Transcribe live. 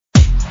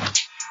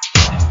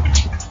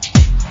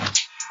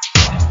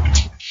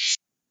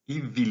I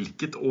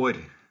hvilket år?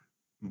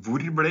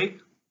 Hvor ble?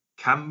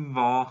 Hvem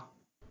var?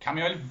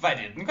 Hvem i all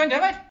verden kan det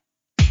være?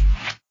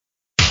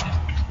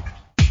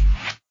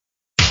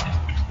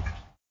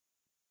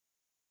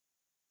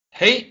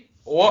 Hei,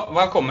 og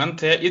velkommen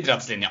til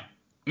Idrettslinja.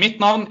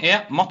 Mitt navn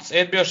er Mats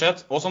Eid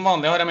Bjørseth, og som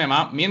vanlig har jeg med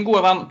meg min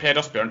gode venn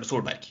Per Asbjørn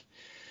Solberg.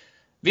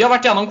 Vi har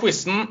vært gjennom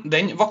quizen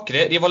Den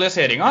vakre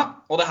rivaliseringen,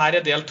 og dette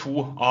er del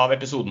 2 av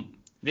episoden.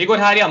 Vi går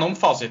her gjennom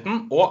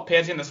fasiten og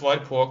Per sine svar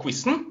på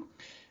quizen.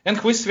 En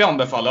quiz vi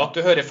anbefaler at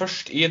du hører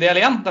først i del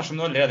 1, dersom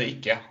du allerede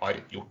ikke har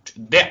gjort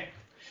det.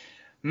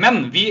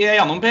 Men vi er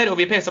gjennom, Per, og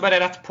vi peiser bare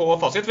rett på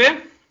fasit, vi.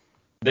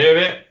 Det gjør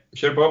vi.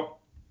 Kjør på.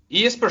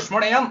 I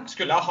spørsmål 1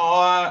 skulle jeg ha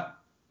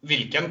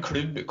hvilken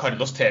klubb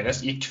Carlos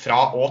Tevez gikk fra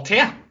og til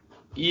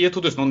i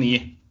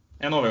 2009.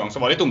 En overgang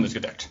som var litt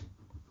omdiskutert.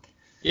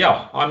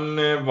 Ja, han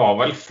var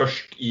vel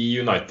først i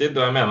United,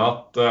 og jeg mener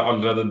at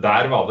allerede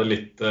der var det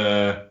litt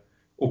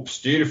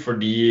oppstyr,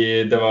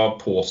 fordi det var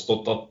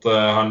påstått at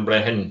han ble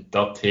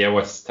hentet til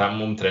West Ham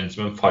omtrent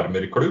som en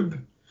farmerklubb.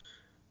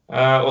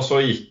 Og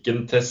så gikk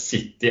han til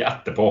City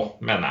etterpå,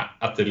 mener jeg,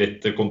 etter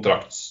litt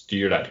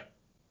kontraktstyr der.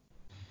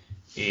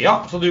 Ja,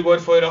 så du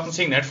går for at han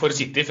signerte for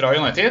City fra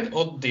United,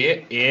 og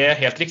det er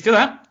helt riktig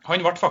det.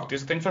 Han ble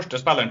faktisk den første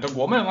spilleren til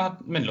å gå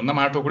mellom de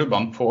her to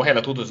klubbene på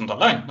hele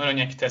 2000-tallet, når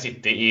han gikk til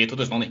City i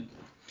 2009.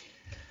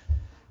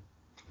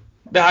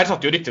 Det her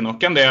satt jo riktig nok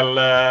en del,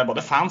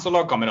 både fans og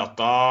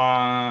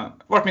lagkamerater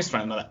ble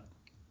misfornøyd med det.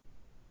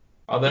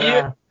 Ja, det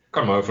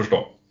kan man jo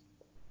forstå.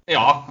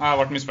 Ja, jeg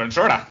ble misfornøyd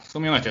selv,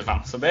 som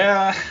United-fan, så det...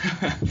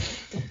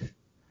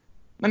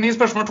 Men i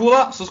spørsmål 2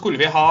 da, så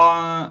skulle vi ha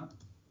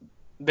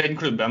den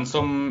klubben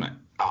som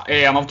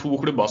er en av to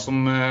klubber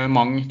som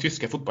mange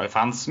tyske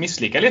fotballfans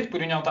misliker litt, på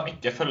grunn av at de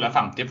ikke følger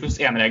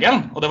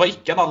 50+1-regelen. Og det var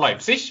ikke da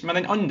Leipzig, men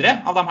den andre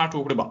av de her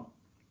to klubbene.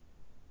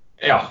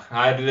 Ja,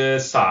 her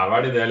sa jeg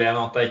vel i del 1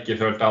 at jeg ikke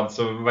følte jeg hadde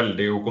så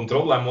veldig god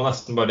kontroll. Jeg må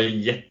nesten bare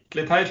gjette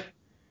litt her.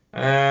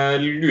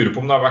 Jeg lurer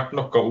på om det har vært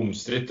noe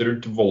omstridt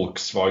rundt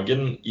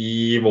Volkswagen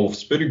i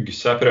Wolfsburg,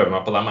 så jeg prøver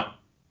meg på dem.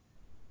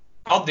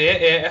 Ja, det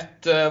er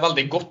et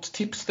veldig godt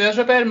tips det,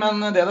 Per, men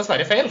det er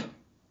dessverre feil.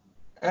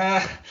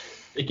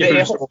 Ikke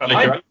fullt så godt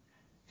likevel.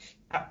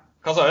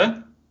 Hva sa du?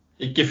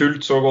 Ikke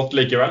fullt så godt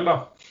likevel, da.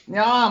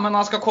 Ja, men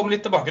jeg skal komme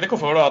litt tilbake til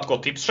hvorfor du har et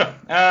godt tips.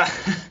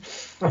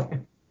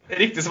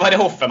 Riktig svar er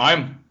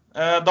Hoffenheim.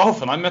 Da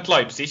Hoffenheim møtte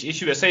Leipzig i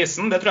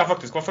 2016, det tror jeg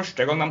faktisk var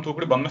første gang de to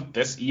klubbene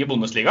møttes i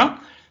Bundesliga,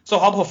 så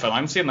hadde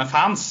Hoffenheim sine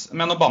fans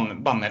med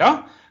noen bannere,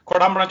 hvor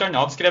de blant annet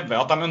hadde skrevet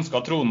at de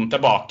ønsket tronen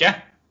tilbake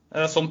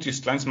som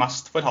Tysklands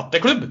mest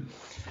forhatte klubb.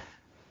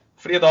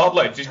 Fordi da hadde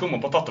Leipzig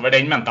kommet opp og tatt over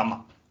den, mente de.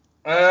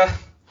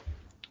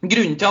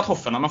 Grunnen til at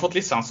Hoffenheim har fått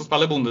lisens til å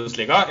spille i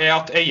Bundesliga er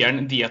at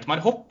eieren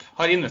Dietmar Hopp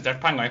har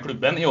investert penger i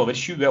klubben i over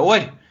 20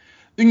 år.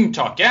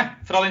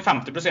 Unntaket fra den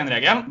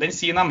 50+1-regelen, den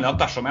sier nemlig at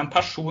dersom en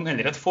person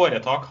eller et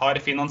foretak har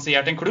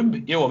finansiert en klubb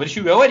i over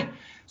 20 år,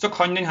 så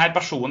kan denne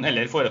personen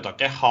eller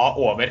foretaket ha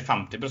over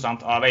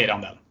 50% av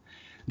eierandelen.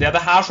 Det er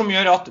det her som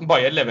gjør at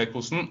Bayer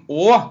Leverkusen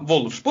og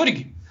Wolfsburg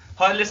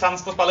har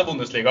lisens til å spille i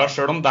Bundesliga,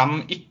 selv om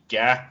de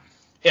ikke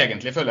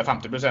egentlig følger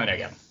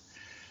 50+1-regelen.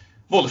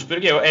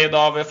 Wolfsburg er jo eid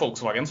av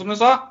Volkswagen, som du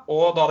sa,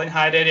 og da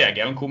denne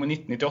regelen kom i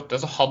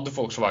 1998, så hadde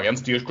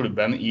Volkswagen styrt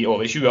klubben i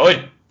over 20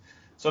 år.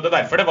 Så det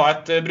er derfor det var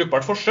et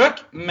brukbart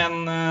forsøk,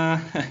 men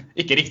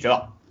ikke riktig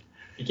da.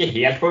 Ikke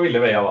helt på ville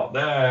veier da,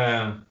 det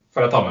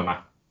får jeg ta med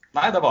meg.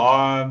 Nei, det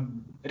var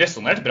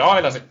resonert bra,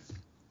 vil jeg si.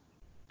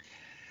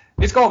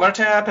 Vi skal over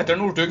til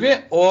Petter Northug,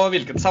 og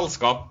hvilket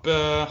selskap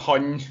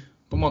han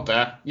på en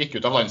måte gikk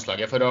ut av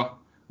landslaget for å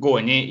gå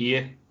inn i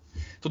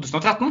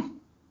 2013.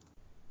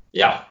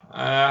 Ja,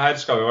 her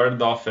skal vi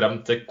vel da frem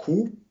til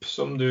Coop,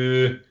 som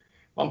du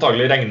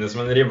antagelig regner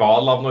som en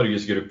rival av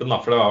Norgesgruppen, da,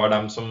 for det var vel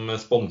dem som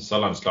sponset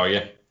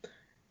landslaget.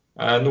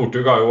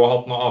 Northug har jo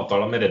hatt noen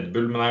avtaler med Red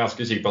Bull, men jeg er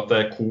ganske sikker på at det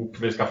er Coop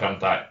vi skal frem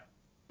til her.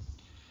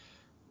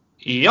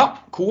 Ja,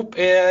 Coop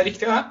er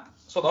riktig det,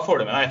 så da får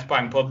du med deg et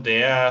poeng på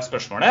det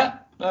spørsmålet.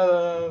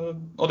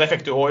 Og det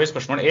fikk du også i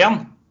spørsmål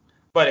 1,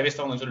 bare hvis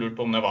det var noen som lurte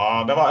på om det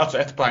var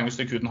altså et poeng hvis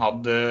du kun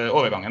hadde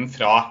overgangen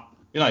fra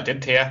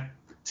United til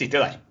City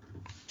der.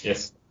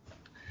 Yes.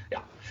 Ja.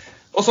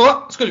 Og så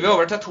skulle vi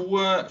over til to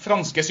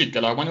franske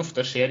sykkellag man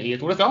ofte ser i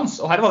Tour de France,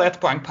 og her var det et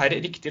poeng per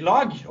riktig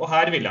lag, og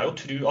her vil jeg jo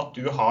tro at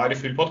du har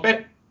full pott, Per.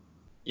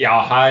 Ja,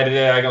 her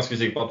er jeg ganske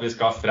sikker på at vi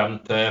skal frem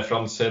til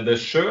France de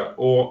Jeux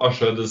og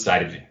Arche de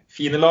Serre.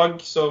 Fine lag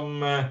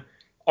som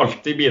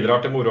alltid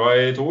bidrar til moroa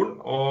i Touren,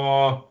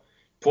 og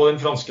på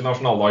den franske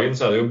nasjonaldagen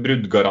så er det jo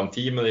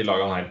bruddgaranti med de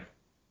lagene her.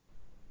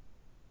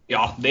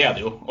 Ja, det er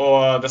det jo,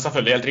 og det er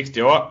selvfølgelig helt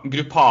riktig også.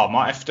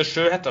 Groupama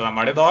FDJ heter de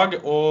vel i dag,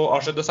 og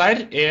Arche de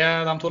Serre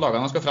er de to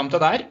lagene jeg skal frem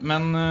til der,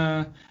 men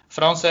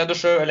France de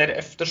Jeux, eller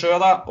FDJ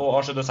da, og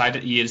Arche de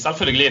Serre gir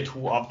selvfølgelig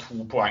 2 av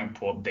 2 poeng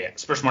på det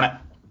spørsmålet.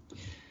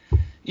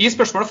 I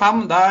spørsmål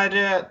 5, der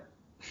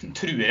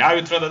tror jeg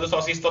ut fra det du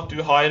sa sist at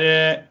du har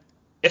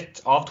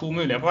 1 av 2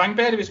 mulige poeng,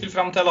 Per. Vi skulle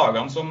frem til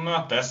lagene som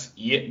møtes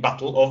i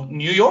Battle of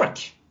New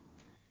York.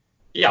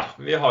 Ja,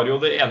 vi har jo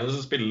det ene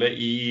som spiller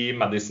i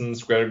Madison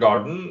Square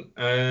Garden,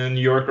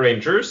 New York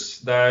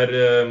Rangers, der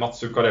Mats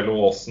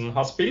Zuccarello Aasen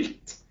har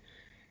spilt.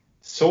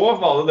 Så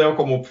var det å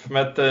komme opp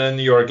med et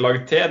New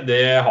York-lag til.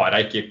 Det har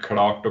jeg ikke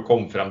klart å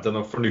komme frem til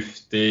noe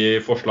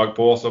fornuftig forslag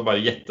på, så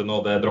bare gjette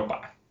noe, det dropper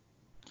jeg.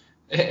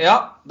 Ja,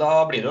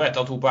 da blir det jo 1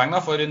 av 2 poeng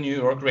da, for New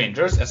York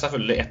Rangers er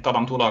selvfølgelig et av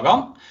de 2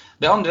 lagene.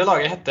 Det andre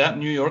laget heter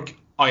New York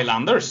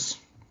Islanders.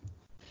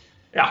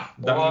 Ja,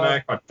 dem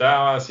kan ikke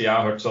jeg si jeg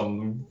har hørt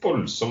sånn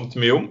voldsomt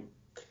mye om.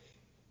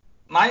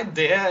 Nei,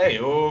 det er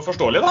jo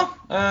forståelig da.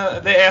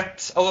 Det er jeg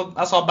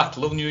sa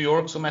Battle of New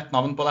York som et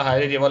navn på det her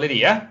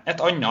rivaleriet.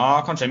 Et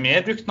annet, kanskje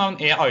mer brukt navn,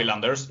 er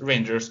Islanders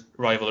Rangers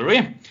Rivalry.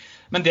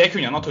 Men det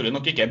kunne jeg naturlig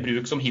nok ikke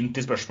bruke som hint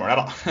i spørsmålet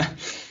da.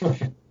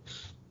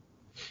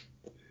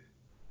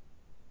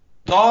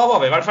 Da var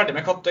vi vel ferdig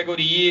med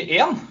kategori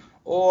 1,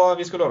 og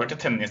vi skulle over til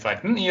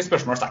tennisverden i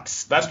spørsmål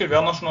 6. Der skulle vi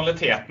ha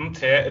nasjonaliteten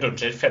til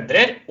Roger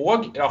Federer og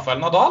Rafael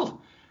Nadal,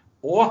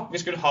 og vi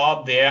skulle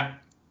ha det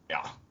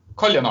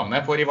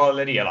kallenavnet på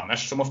rivaleriet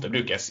deres, som ofte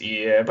brukes i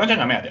blant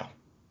annet media.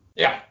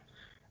 Ja,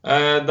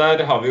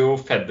 der har vi jo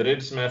Federer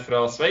som er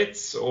fra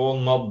Sveits, og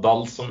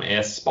Nadal som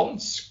er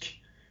spansk.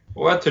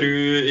 Og jeg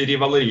tror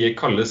rivaleriet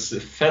kalles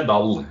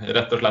Fedal,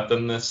 rett og slett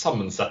en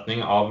sammensetning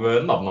av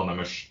navnene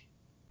deres.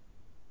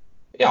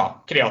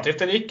 Ja,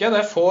 kreativt eller ikke,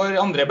 det får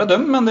andre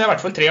bedømme, men det er i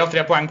hvert fall 3 av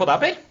 3 poeng på deg,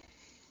 Per.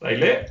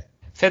 Deilig.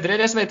 Federer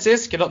er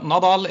sveitsisk,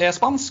 Nadal er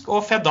spansk,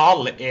 og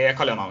Fedal er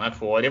kallenavnet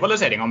på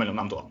rivaliseringen mellom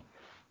de 2.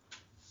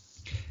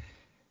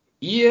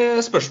 I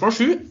spørsmål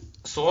 7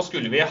 så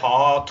skulle vi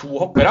ha 2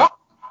 hoppere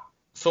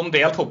som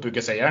delte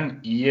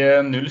hoppukeseieren i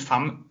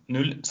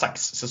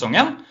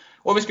 05-06-sesongen,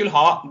 og vi skulle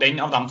ha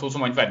den av de 2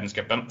 som vant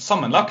verdenscupen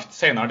sammenlagt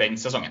senere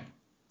den sesongen.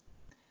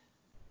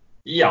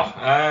 Ja,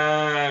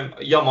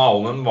 Janne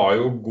Alnen var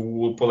jo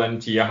god på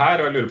den tiden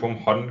her, og jeg lurer på om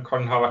han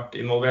kan ha vært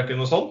involvert i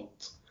noe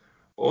sånt.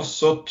 Og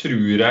så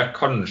tror jeg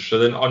kanskje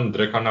den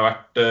andre kan ha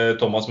vært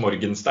Thomas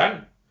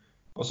Morgenstern.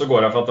 Og så går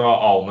jeg for at det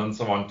var Alnen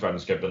som vant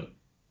verdenscupen.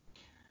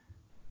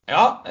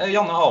 Ja,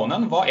 Janne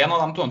Alnen var en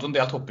av de 2 som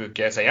delte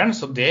hoppukeseieren,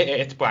 så det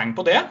er 1 poeng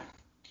på det.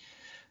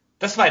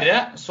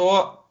 Dessverre så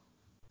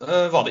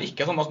var det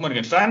ikke Thomas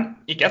Morgenstern,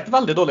 ikke et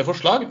veldig dårlig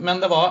forslag, men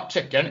det var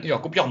tsjekkeren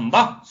Jakub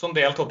Janda som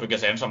delte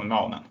hoppukeseieren sammen med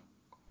Alnen.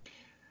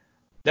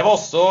 Det var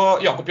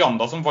også Jakub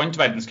Janda som vant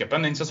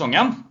verdenscupen den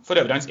sesongen, for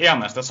øvrig hans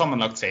eneste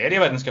sammenlagtseier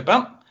i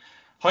verdenscupen.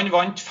 Han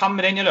vant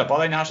 5 renn i løpet av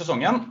denne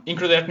sesongen,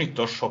 inkludert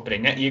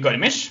nyttårshopprennet i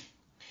Garmisch.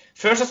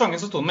 Før sesongen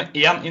så stod han med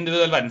 1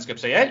 individuell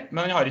verdenscupseier, men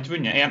han har ikke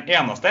vunnet en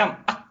eneste en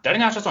etter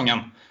denne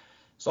sesongen.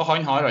 Så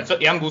han har altså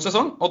 1 god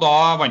sesong, og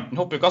da vant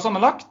han hoppuka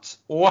sammenlagt,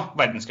 og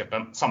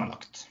verdenscupen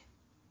sammenlagt.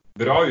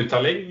 Bra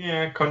uttaling.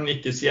 Jeg kan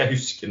ikke si jeg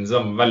husker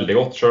den veldig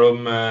godt, selv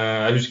om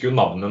jeg husker jo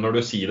navnet når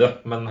du sier det,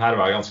 men her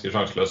var jeg ganske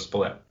sjanseløs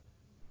på det.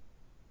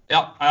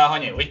 Ja,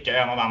 han er jo ikke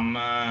en av dem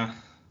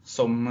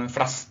som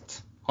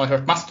flest har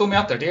hørt mest om i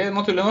ettertid,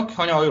 naturlig nok.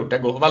 Han har gjort det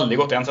veldig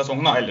godt i en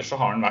sesong, da. Ellers så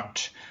har han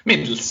vært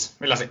middels,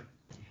 vil jeg si.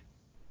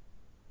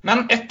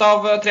 Men 1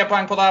 av 3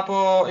 poeng på deg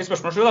i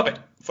spørsmål 7, da,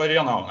 Per, for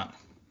Janne Alnen.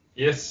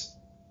 Yes.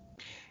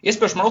 I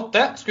spørsmål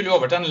 8 skulle vi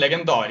over til en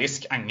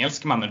legendarisk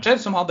engelsk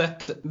manager som hadde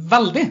et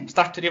veldig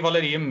sterkt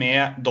rivaleri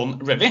med Don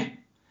Revie.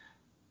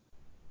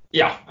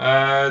 Ja,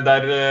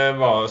 der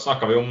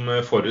snakket vi om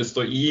Forrest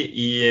og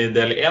i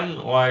del 1,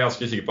 og jeg er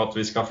ganske sikker på at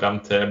vi skal frem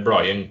til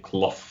Brian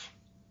Clough.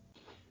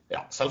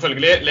 Ja,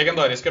 selvfølgelig.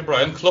 Legendariske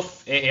Brian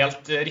Clough er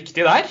helt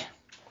riktig der.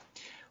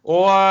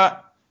 Og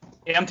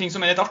en ting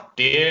som er litt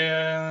artig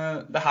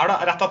det her da,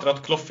 rett etter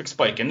at Clough fikk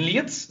sparken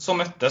Leeds, så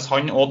møttes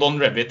han og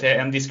Don Revie til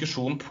en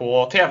diskusjon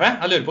på TV.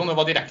 Jeg lurer på om det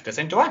var direkte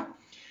sendt også.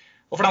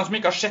 Og for dem som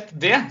ikke har sett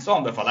det, så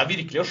anbefaler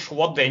jeg virkelig å se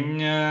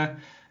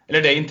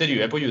det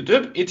intervjuet på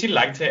YouTube, i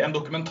tillegg til en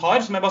dokumentar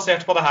som er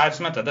basert på det her,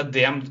 som heter The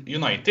Damned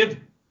United.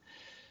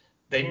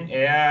 Den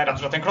er rett og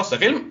slett en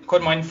klassefilm, hvor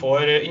man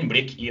får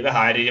innblikk i det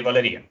her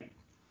rivaleriet.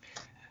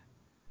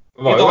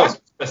 Det var jo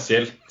ganske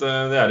spesielt,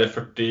 det er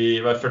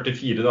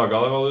 44 dager,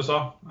 det hva du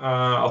sa,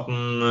 at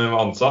den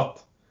var ansatt.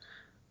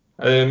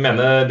 Jeg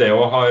mener det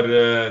også har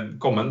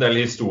kommet en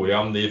del historier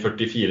om de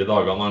 44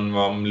 dagene han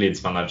var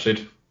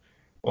Leeds-manager,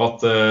 og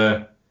at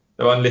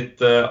det var en litt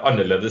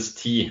annerledes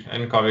tid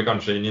enn hva vi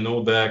kanskje er inne i nå,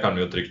 det kan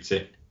vi jo trygt si.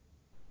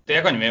 Det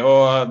kan vi,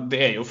 og det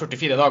er jo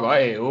 44 dager,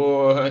 er jo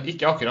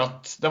ikke akkurat,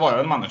 det var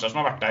jo en manager som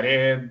har vært der i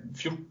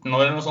 14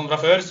 år eller noe sånt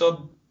fra før, så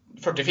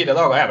 44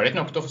 dager er vel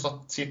ikke nok til å få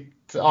satt sitt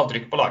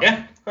avtrykk på laget,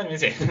 kan vi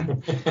si.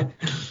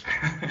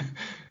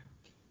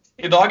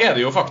 I dag er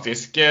det jo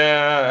faktisk,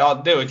 ja,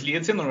 det er jo ikke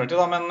Leeds involvert i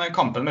da, men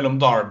kampen mellom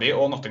Derby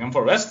og Nottingham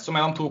Forest, som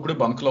er de 2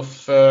 klubbene Clough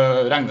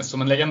regnes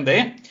som en legende i,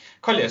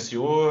 kalles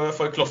jo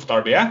for Clough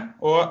Derbyet,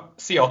 og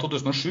siden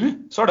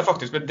 2007 så har det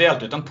faktisk blitt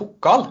delt ut en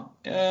pokal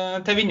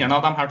til vinnerne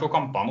av de her 2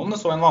 kampene, om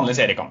det så en vanlig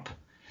seriekamp.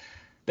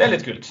 Det er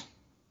litt kult.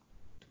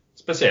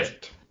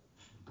 Spesielt.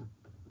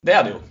 Det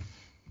er det jo.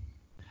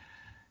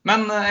 Men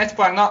 1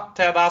 poeng da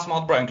til deg som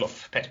hadde Brian Clough,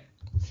 Per.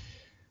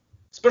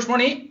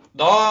 Spørsmål 9.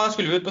 Da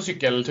skulle vi ut på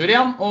sykkeltur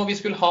igjen, og vi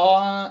skulle ha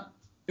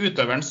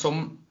utøveren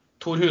som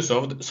Thor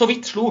Hushovd så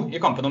vidt slo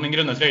i kampen om den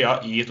grønne trøya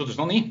i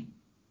 2009?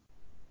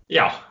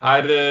 Ja,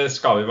 her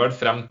skal vi vel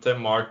frem til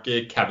Mark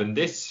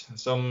Cavendish,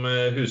 som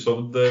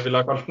Hushovd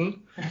ville ha kalt den.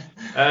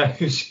 Jeg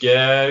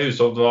husker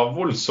Hushovd var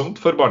voldsomt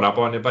forbannet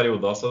på han i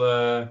perioder, så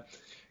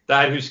det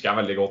her husker jeg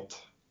veldig godt.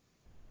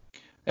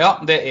 Ja,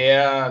 det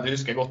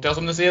husker jeg godt, ja,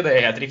 som du sier. Det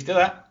er helt riktig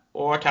det.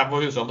 Og Cav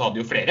og Hushovd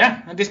hadde jo flere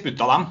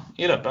disputter dem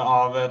i løpet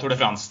av Tour de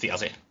France-tida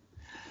si.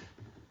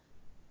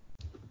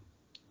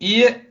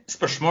 I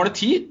spørsmål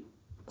 10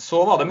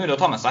 så var det mulig å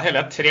ta med seg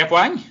hele 3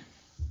 poeng.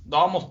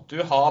 Da måtte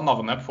du ha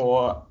navnet på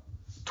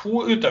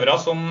 2 utøvere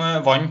som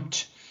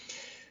vant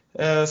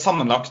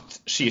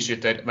sammenlagt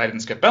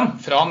skiskytterverdenscupen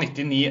fra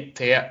 99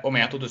 til og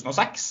med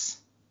 2006.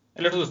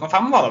 Eller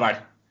 2005 var det vel.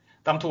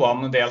 De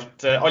toene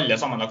delte alle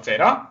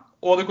sammenlagtseiere,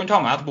 og du kunne ta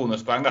med et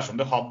bonuspoeng dersom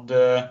du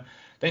hadde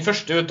den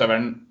første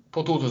utøveren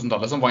på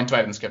 2000-tallet som vant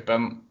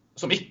verdenscupen,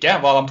 som ikke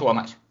var de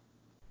toene her.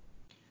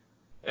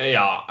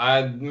 Ja,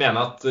 jeg mener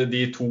at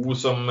de 2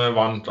 som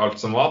vant alt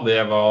som var,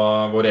 det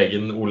var vår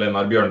egen Ole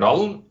Einar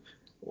Bjørndalen,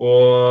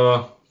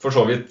 og for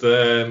så vidt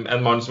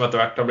en mann som etter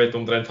hvert har blitt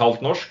omtrent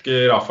halvt norsk,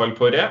 Rafael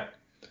Poré.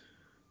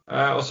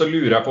 Og så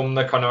lurer jeg på om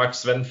det kan ha vært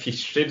Sven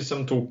Fischer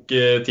som tok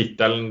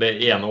titelen det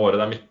ene året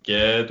de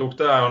ikke tok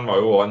det. Han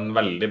var jo også en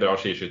veldig bra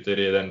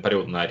skiskytter i den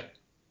perioden her.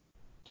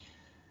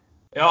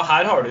 Ja,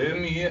 her har du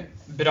mye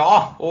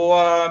bra,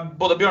 og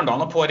både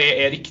Bjørndalen og Poré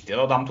er riktige,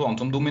 da, de 2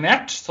 som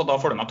dominerte, så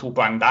da får du med 2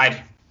 poeng der.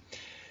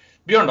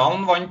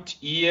 Bjørndalen vant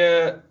i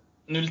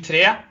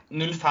 03,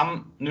 05,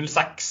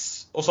 06,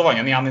 og så vant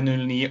han igjen i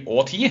 09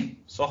 og 10,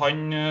 så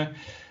han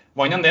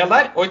vant en del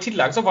der. Og i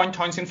tillegg så vant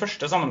han sin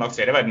første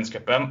sammenlagtserie i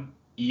verdenscupen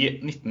i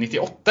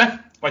 1998,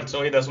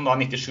 altså i det som da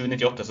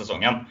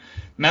 97-98-sesongen.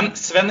 Men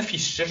Sven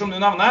Fischer, som du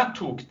nevner,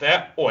 tok det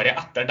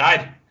året etter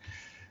der.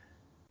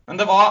 Men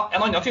det var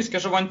en annen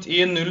tysker som vant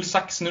i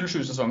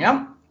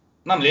 06-07-sesongen,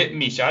 nemlig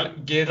Michael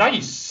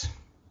Greis.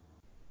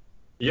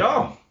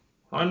 Ja,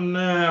 han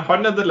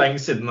er det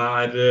lenge siden jeg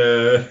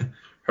har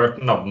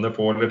hørt navnet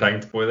på eller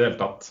tenkt på i det hele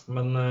tatt.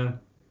 Men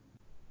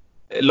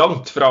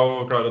langt fra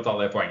å klare å ta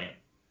det poenget.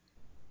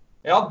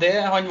 Ja,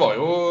 han var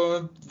jo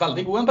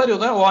veldig god en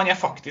periode, og han er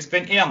faktisk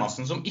den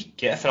eneste som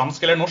ikke er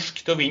fransk eller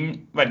norsk til å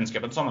vinne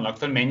verdenscupen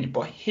sammenlagt for menn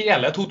på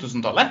hele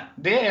 2000-tallet.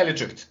 Det er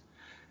litt sjukt.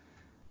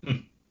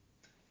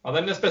 Ja,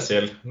 den er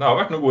spesiell. Det har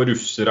vært noen gode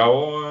russere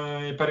også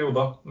i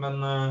perioder, men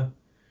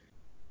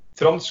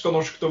fransk og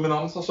norsk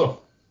dominans altså.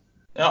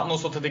 Ja, noe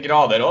så til de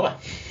grader også det.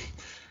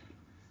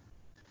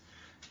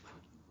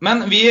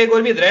 Men vi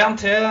går videre igjen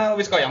og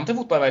vi skal hjem til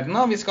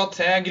fotballverdenen, og vi skal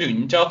til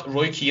grunnen til at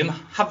Roy Keane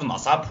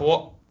hevnet seg på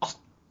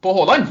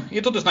Haaland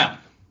i 2001.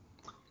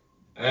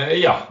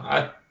 Ja,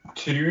 jeg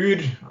tror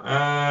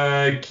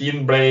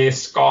Keane ble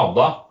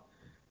skadet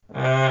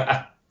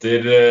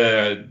etter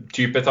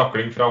type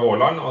takling fra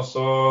Haaland, og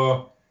så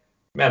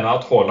mener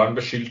jeg at Haaland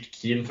beskyldte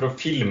Keane for å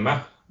filme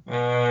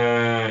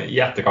i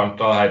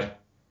etterkant av det her,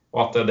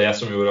 og at det er det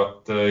som gjorde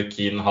at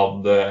Keane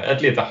hadde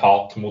et lite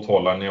hat mot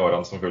Haaland i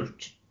årene som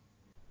fulgt.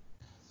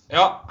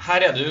 Ja,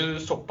 her er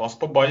du såpass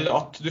på ball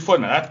at du får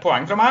med deg et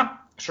poeng fra meg,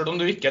 selv om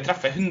du ikke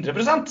treffer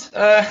 100%.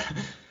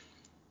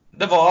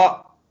 Det var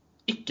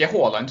ikke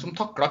Haaland som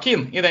taklet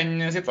Keane i den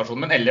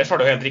situasjonen, men ellers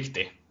var det jo helt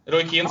riktig.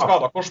 Roy Keane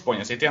skadet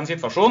korsbåndet sitt i en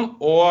situasjon,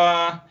 og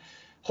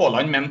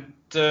Haaland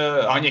mente,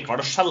 han gikk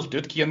vel og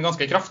skjelte ut Keane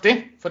ganske kraftig,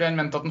 for han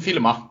mente at han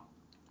filmet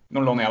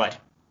når han lå ned der.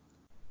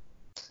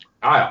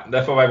 Ja,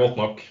 det får være godt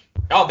nok.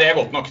 Ja, det er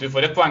godt nok. Du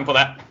får et poeng på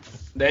det.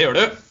 Det gjør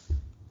du.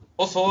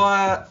 Og så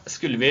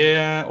skulle vi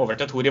over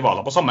til 2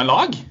 rivaler på samme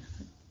lag.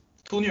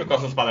 2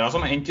 Newcastle-spillere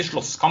som endte i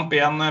slåsskamp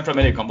i en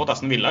Premier League-kamp på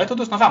Aston Villa i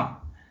 2005.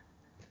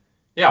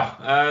 Ja,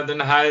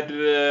 denne her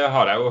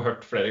har jeg jo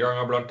hørt flere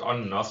ganger. Blant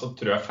annet så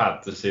tror jeg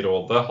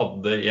Fantasy-rådet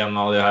hadde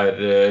en av de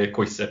her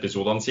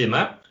quiz-episodene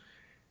sine.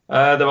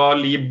 Det var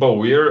Lee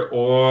Bowyer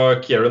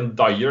og Kieran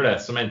Dyer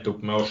som endte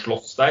opp med å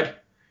slåss der.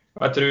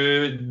 Og jeg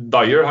tror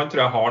Dyer, han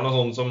tror jeg har noe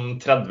sånn som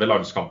 30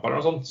 landskamper eller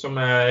noe sånt, som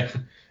er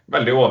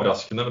veldig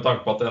overraskende med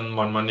tanke på at det er en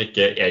mann man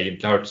ikke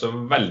egentlig har hørt så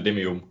veldig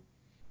mye om.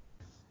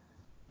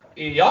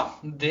 Ja,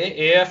 det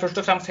er først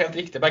og fremst helt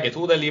riktig begge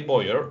to. Det er Lee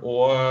Bowyer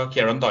og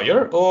Kieran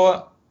Dyer,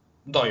 og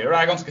Dyer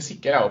er ganske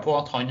sikker på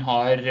at han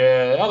har,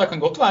 ja, det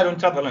kan godt være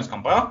rundt 30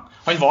 landskamper, ja.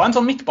 Han var en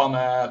sånn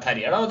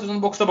midtbaneterrier, da,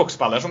 sånn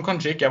boks-til-boks-spiller som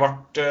kanskje ikke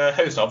ble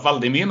hauset opp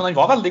veldig mye, men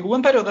han var veldig god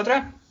en periode, tror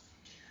jeg.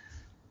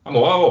 Han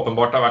må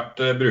åpenbart ha vært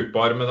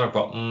brukbar med tanke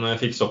på at han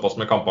fikk såpass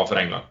med kamper for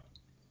England.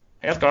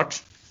 Helt klart.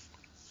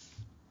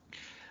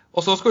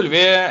 Og så skulle vi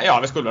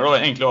skulle da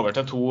egentlig over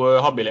til 2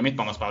 habile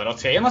midtbanespillere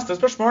til i neste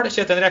spørsmål,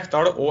 Kjetil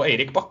Rekdal og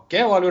Eirik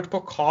Bakke, og jeg lurte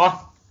på hva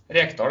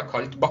Rekdal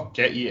kalte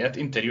Bakke i et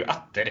intervju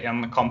etter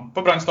en kamp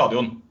på Brann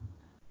stadion.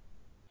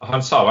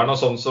 Han sa vel noe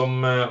sånn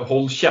som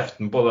 «Hold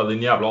kjeften på deg,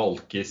 din jævla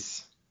alkis».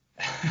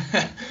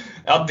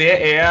 Ja,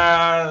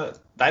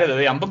 der er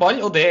det igjen på ball,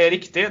 og det er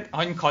riktig.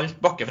 Han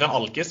kalte Bakke for en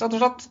alkis, rett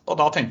og slett, og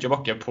da tente jo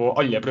Bakke på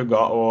alle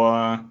plugger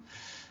og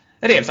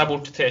rev seg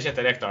bort til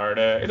Kjetil Rekdal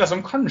i det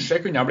som kanskje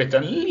kunne ha blitt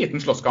en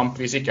liten slåsskamp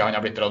hvis ikke han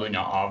har blitt dratt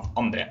unna av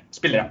andre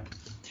spillere.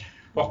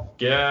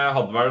 Bakke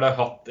hadde vel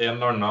hatt en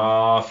eller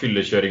annen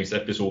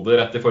fyllekjøringsepisode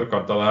rett i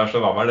forkant av det her, så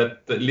det var vel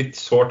et litt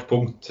sårt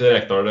punkt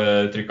Rekdal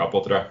trykket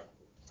på, tror jeg.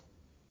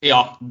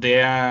 Ja,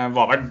 det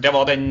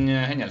var den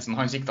hendelsen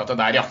han siktet til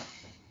der, ja.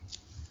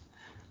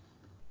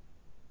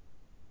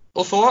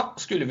 Og så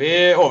skulle vi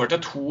over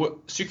til 2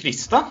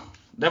 syklister.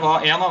 Det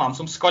var en av dem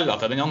som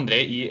skallet til den andre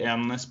i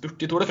en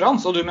spurt i Tour de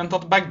France, og du mente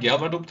at begge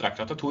hadde vært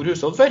opptrekkere til Thor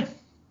Hushovd før?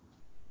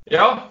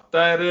 Ja,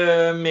 der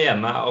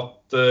mener jeg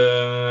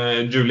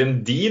at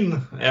Julian Dean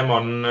er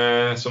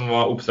mannen som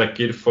var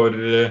opptrekker for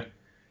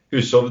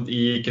Hushovd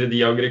i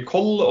Crédit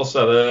Agricole, og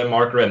så er det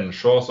Mark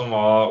Renshaw som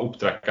var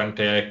opptrekkeren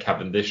til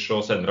Cavendish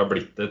og senere har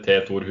blitt det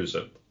til Thor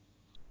Hushovd.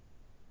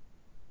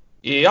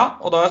 Ja,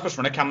 og da er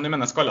spørsmålet hvem du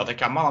mener skallet til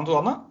hvem av de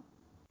toene?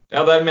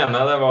 Ja, der mener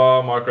jeg det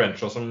var Mark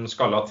Renshaw som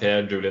skallet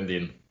til Julian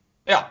Dean.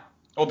 Ja,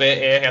 og det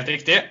er helt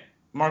riktig.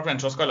 Mark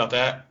Renshaw skallet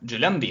til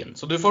Julian Dean,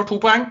 så du får 2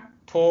 poeng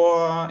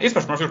i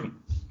spørsmål 14.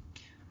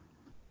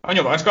 Han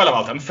skallet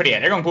vel til den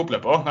flere ganger på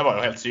oppløpet, det var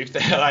jo helt sykt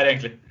det der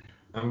egentlig.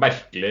 En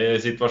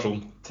merkelig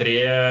situasjon.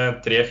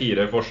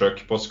 3-4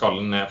 forsøk på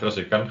skallen ned fra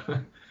sykkelen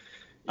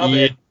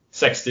i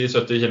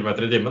 60-70 km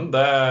i timen.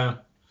 Det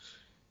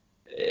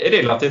er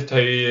relativt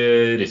høy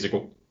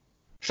risiko.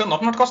 Skjønner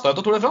at han ble kastet ut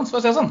av Tour de France, for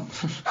å si det sånn.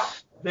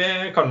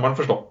 Det kan man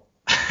forstå.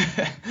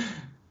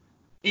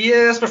 I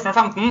spørsmål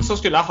 15 så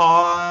skulle jeg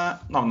ha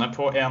navnet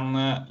på en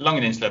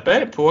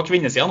langrennsløper på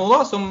kvinnesiden nå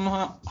da, som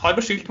har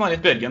beskyldt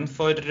Marit Bjørgen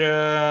for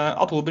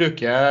at hun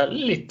bruker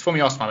litt for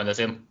mye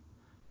astmamedisin.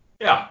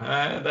 Ja,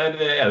 der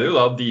er det jo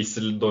da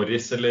Diesel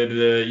Doris eller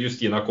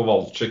Justina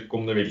Kowalczyk,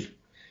 om du vil,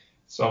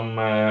 som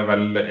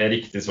vel er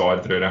riktig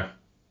svar, tror jeg.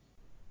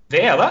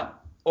 Det er det.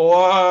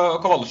 Og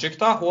Kowalczyk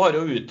da, hun har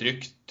jo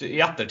uttrykt i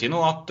ettertid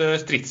nå at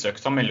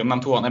stridsøkta mellom de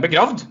toene er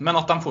begravd, men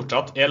at de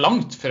fortsatt er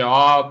langt fra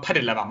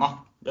perlevenner,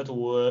 de 2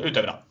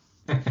 utøvere.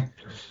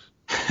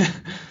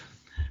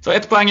 Så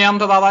 1 poeng igjen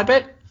til deg der,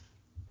 Per.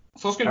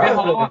 Så skulle vi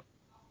ha...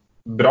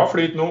 Bra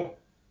flyt nå.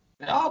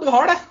 Ja, du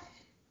har det.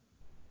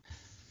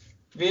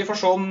 Vi får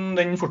se om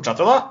den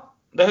fortsetter da.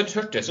 Det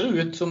hørtes jo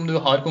ut som du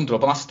har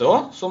kontroll på neste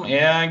også, som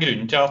er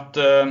grunnen til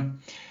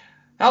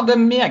at det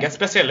meget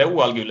spesielle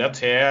OL-gullet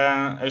til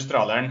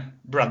australieren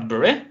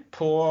Bradbury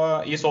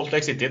i Salt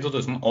Lake City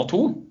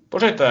 2002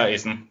 på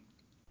skøyteisen.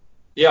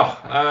 Ja,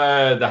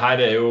 det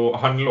her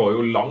han lå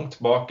jo langt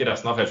bak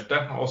resten av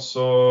feltet, og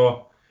så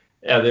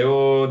er det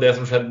jo det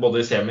som skjedde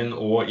både i semien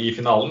og i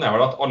finalen, er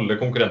vel at alle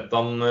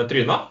konkurrentene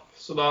tryna,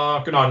 så da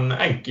kunne han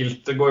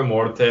enkelt gå i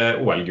mål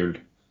til OL-gull.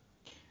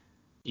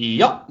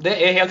 Ja, det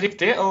er helt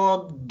riktig,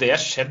 og det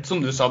skjedde som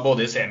du sa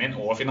både i semien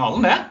og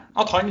finalen det,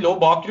 at han lå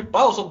bak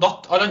gruppa, og så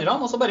datt alle andre,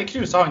 og så bare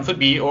cruiset han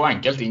forbi og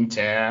enkelt inn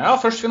til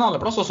først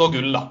finaleplass og så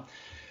gull da.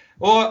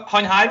 Og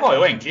han her var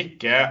jo egentlig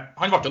ikke,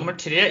 han ble jo nummer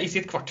 3 i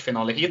sitt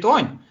kvartfinale hit også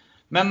han,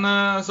 men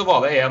så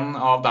var det en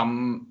av dem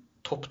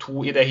topp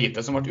 2 i det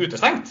hitet som ble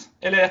utestengt,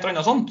 eller et eller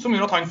annet sånt, som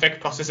gjorde at han fikk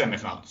plass i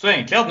semifinalen. Så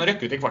egentlig hadde han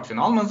røkket ut i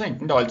kvartfinalen, men så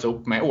endte han da altså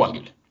opp med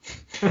OL-gull.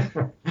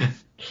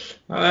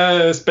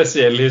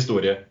 Spesiell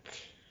historie.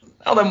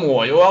 Ja, det må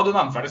jo, du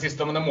nevnte det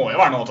siste, men det må jo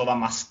være noe av de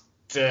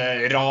mest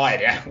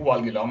rare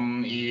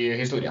OL-gullene i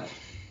historien.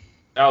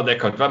 Ja, det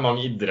kan ikke være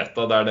mange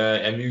idretter der det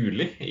er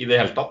mulig i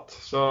det hele tatt.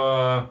 Så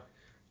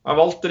jeg har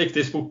valgt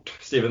riktig sport,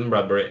 Steven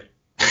Bradbury.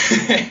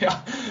 Ja,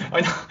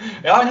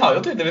 han har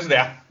jo tydeligvis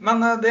det.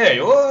 Men det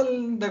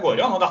går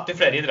jo an å dette i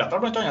flere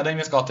idretter, blant annet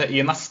den vi skal til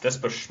i neste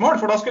spørsmål.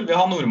 For da skulle vi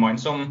ha nordmann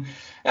som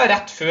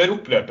rett før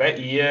oppløpet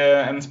i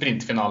en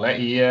sprintfinale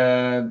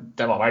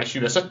det var vel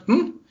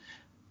 2017,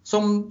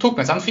 som tok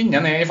med seg en finne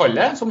ned i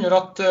fallet, som gjør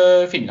at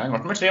Finland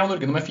ble nummer 3 og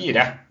Norge nummer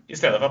 4, i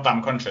stedet for at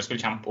de kanskje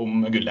skulle kjempe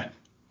om gullet.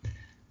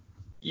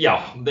 Ja,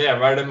 det er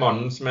vel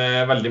mannen som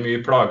er veldig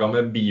mye plaget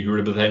med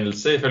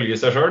bihulebetennelse, ifølge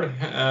seg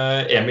selv,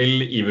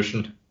 Emil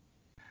Iversen.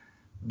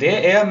 Det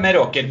er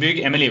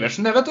Meråkerbygg Emil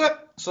Iversen, det vet du,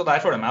 så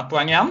der får du med et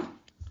poeng igjen.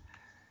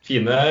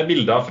 Fine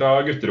bilder fra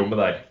gutterommet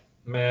der,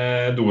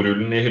 med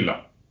dorullen i hylla.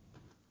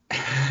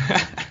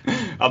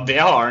 Ja, det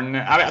har han,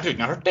 jeg tror ikke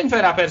jeg har hørt den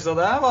før jeg, Per, så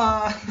det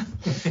var...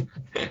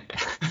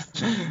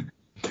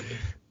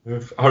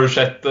 Har du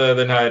sett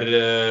den her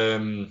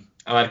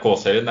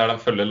NRK-serien der de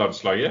følger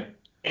landslaget?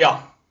 Ja.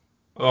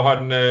 Og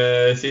han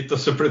sitter,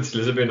 og så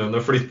plutselig så begynner han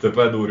å flytte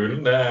på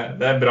dorullen.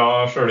 Det er bra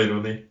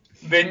selvironi.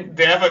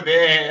 Det er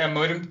faktisk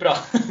enormt bra.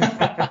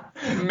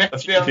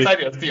 Mest i en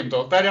seriøs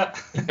teamtalk der, ja.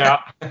 Ja.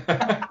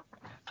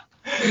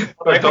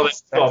 Kan ta det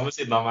stå med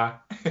siden av meg.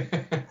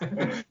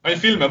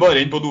 Han filmer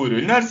bare inn på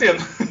dorullen her, sier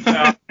han.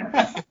 Ja.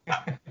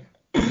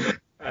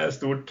 Det er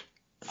stort.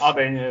 Ja,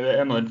 den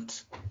er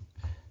enormt.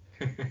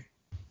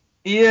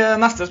 I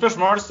neste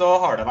spørsmål så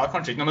har det vel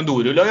kanskje ikke noe med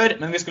dorull å gjøre,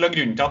 men vi skulle ha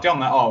grunnen til at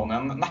Janne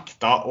Ahonen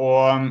nekta å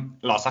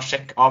la seg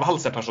sjekke av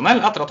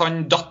helsepersonell etter at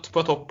han datt på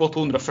et hopp på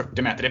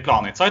 240 meter i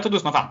Planica i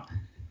 2005.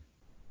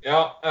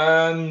 Ja,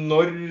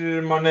 når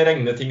man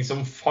regner ting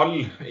som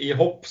fall i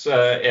hopp, så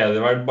er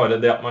det vel bare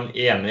det at man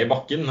er nede i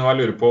bakken. Og jeg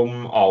lurer på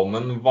om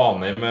Ahonen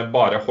var ned med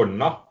bare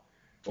hånda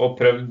og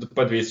prøvde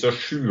på et vis å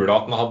skjule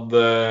at han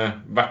hadde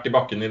vært i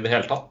bakken i det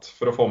hele tatt,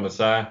 for å få med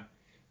seg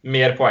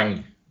mer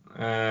poeng.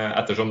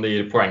 ettersom det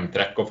gir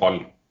poengtrekk og fall.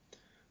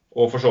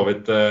 Og for så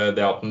vidt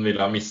det at han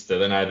ville miste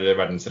denne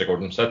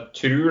verdensrekorden. Så jeg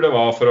tror det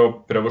var for å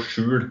prøve å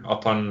skjule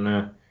at han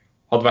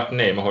hadde vært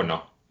nede med hånda.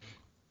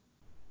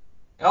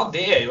 Ja,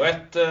 det er jo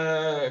et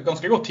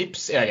ganske godt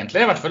tips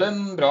egentlig, i hvert fall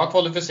en bra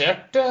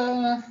kvalifisert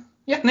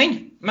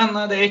gjetning. Men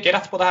det er ikke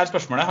rett på det her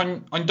spørsmålet.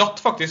 Han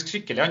datt faktisk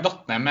skikkelig, han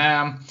datt ned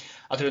med,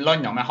 jeg tror han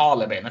landet med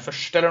halebeinet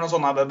først, eller noe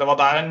sånt. Det var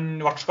der han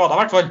ble skadet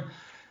i hvert fall.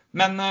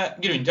 Men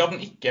grunnen til at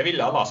han ikke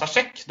ville la seg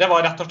sjekke, det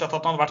var rett og slett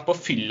at han hadde vært på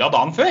fylla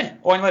dagen før,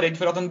 og han var redd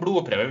for at en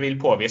blodprøve vil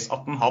påvise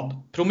at han hadde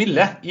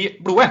promille i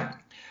blodet.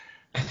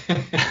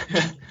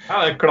 Ja,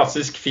 det er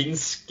klassisk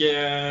finsk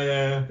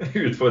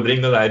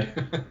utfordring det der.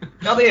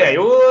 Ja, det er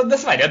jo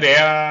dessverre det,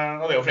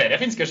 og det er jo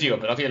flere finske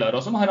skihoppere tidligere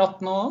også, som har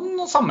hatt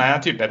noe samme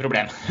type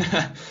problem.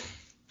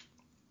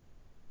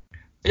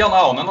 Janne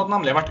Aunen hadde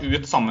nemlig vært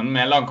ut sammen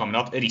med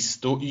lagkamerat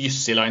Risto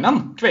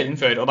Yssilainen kvelden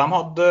før, og de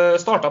hadde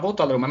startet på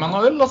hotellrommet med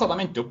noe øl, og så hadde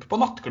de endt opp på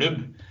nattklubb.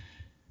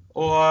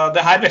 Og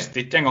det her visste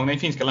ikke engang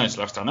den finske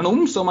landslagstreneren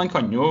om, så man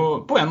kan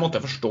jo på en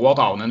måte forstå at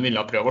Aunen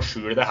ville prøve å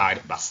skjule det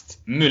her best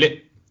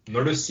mulig.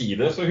 Når du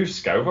sier det, så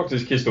husker jeg jo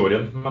faktisk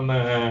historien, men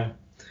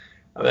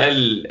det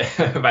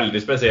er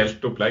veldig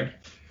spesielt opplegg.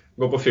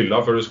 Gå på fylla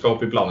før du skal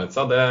opp i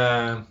Planica, det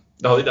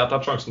hadde ikke jeg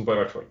tatt sjansen på i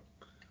hvert fall.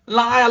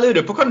 Nei, jeg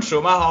lurer på kanskje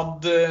om jeg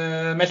hadde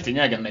meldt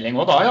inn egenmelding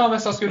også da, ja,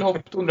 hvis jeg skulle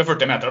hoppe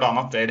 240 meter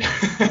dagen etter.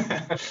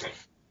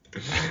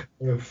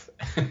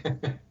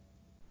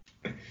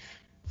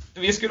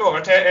 Vi skulle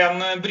over til en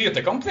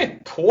brytekamp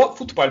på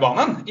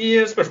fotballbanen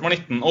i spørsmål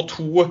 19, og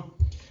to,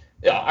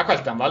 ja, jeg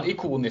kalte dem vel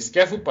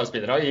ikoniske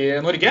fotballspillere i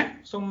Norge,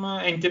 som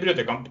endte i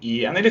brytekamp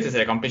i en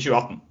eliteseriekamp i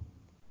 2018.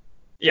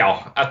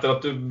 Ja, etter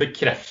at du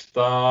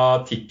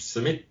bekreftet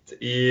tipset mitt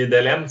i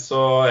del 1,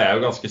 så er jeg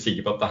jo ganske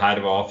sikker på at det her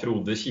var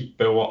Frode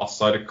Kippe og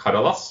Azar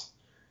Karadas.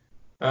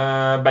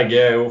 Begge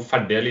er jo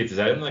ferdige i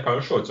eliteserien. Det kan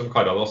jo se ut som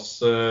Karadas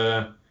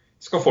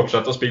skal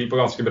fortsette å spille på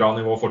ganske bra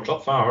nivå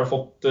fortsatt, for han har vel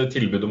fått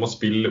tilbud om å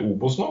spille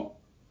Obos nå.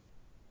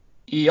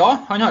 Ja,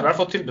 han har vel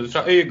fått tilbud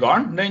fra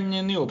Øygarden, den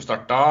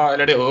nyoppstartet,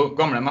 eller det er jo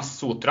gamle Ness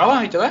Sotra da,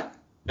 ikke det?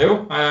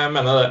 Jo, jeg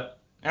mener det.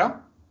 Ja,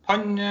 jeg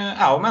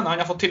mener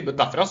han har fått tilbud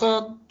derfra, så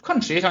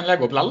kanskje ikke han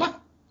legger opp lell da.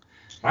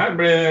 Nei,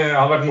 det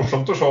hadde vært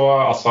morsomt å se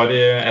Azar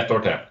i ett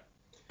år til.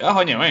 Ja,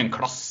 han er jo en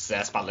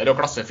klassespiller og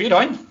klassefyr,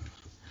 han.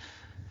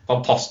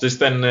 Fantastisk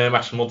den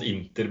matchen mot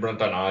Inter,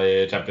 blant annet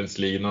i Champions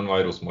League når han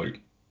var i Rosenborg.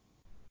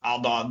 Ja,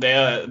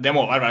 det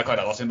må være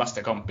Karadas sin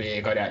beste kamp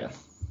i karrieren.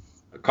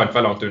 Kan ikke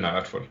være langt unna i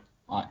hvert fall.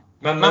 Nei.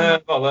 Men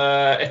var det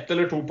 1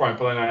 eller 2 poeng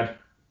på den her?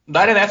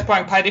 Der er det 1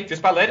 poeng per riktig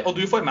spiller, og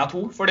du får med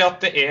 2, fordi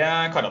at det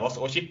er Karadas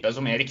og Kippe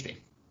som er riktig.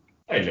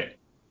 Deilig.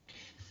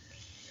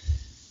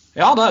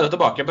 Ja, da er du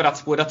tilbake på rett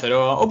spor etter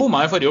å bomme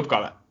i forrige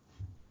oppgave.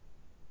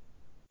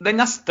 Den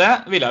neste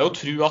vil jeg jo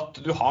tro at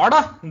du har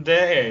da.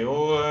 Det er jo,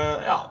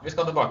 ja, vi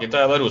skal tilbake til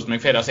da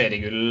Rosenborg feiret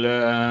seriegull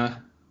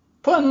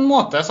på en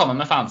måte sammen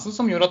med fansen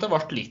som gjorde at det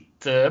ble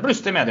litt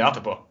blust i media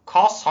etterpå.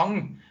 Hva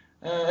sang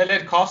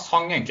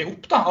egentlig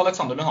opp da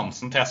Alexander Lund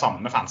Hansen til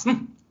sammen med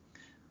fansen?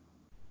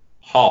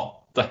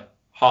 Hate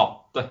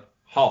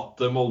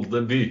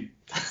Molde by.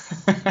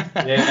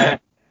 Det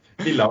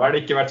ville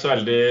vel ikke vært så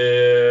veldig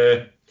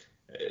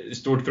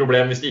stort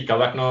problem hvis det ikke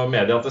hadde vært noe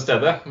media til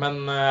stede, men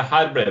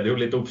her ble det jo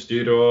litt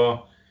oppstyr,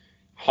 og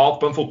hat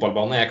på en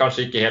fotballbane er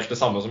kanskje ikke helt det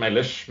samme som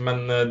ellers, men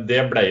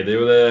det ble det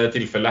jo det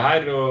tilfellet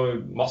her,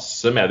 og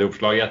masse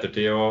medieoppslag i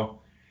ettertid, og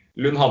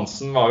Lund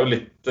Hansen var jo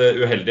litt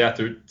uheldig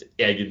etter ut.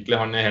 Egentlig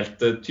han er helt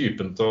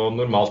typen til å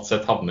normalt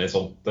sett havne i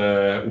sånt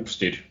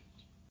oppstyr.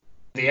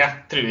 Det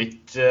tror jeg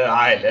ikke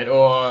jeg heller,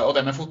 og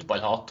det med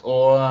fotballhat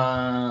og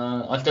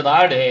alt det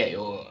der, det er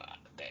jo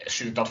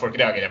sjukt at folk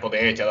reagerer på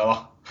det, ikke det da?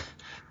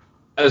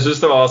 Jeg synes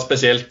det var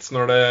spesielt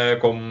når det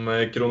kom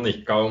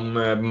kronikker om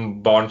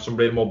barn som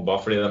blir mobba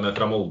fordi de er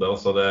fra Molde.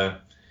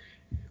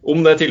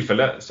 Om det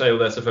tilfellet, så er jo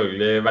det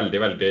selvfølgelig veldig,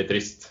 veldig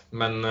trist.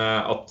 Men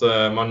at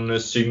man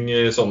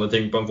synger sånne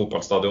ting på en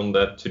fotballstadion,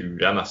 det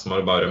tror jeg nesten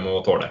man bare må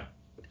tåle.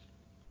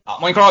 Ja,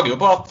 man klager jo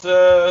på at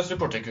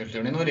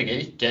supporterkulturen i Norge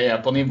ikke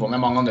er på nivå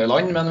med mange andre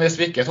land, men hvis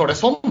vi ikke tåler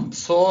sånt,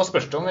 så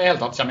spørs det om vi i hele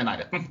tatt kommer i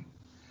nærheten.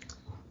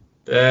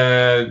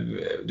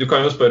 Du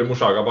kan jo spørre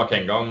Morshaga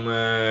Bakenga om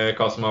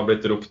hva som har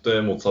blitt ropt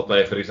motsatt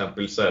vei, for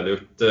eksempel, så er det jo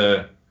ikke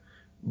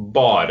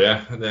bare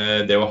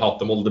det å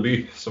hate Molde by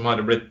som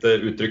har blitt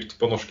uttrykt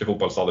på norske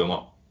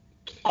fotballstadioner.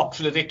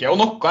 Absolutt ikke, og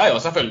noe er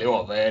jo selvfølgelig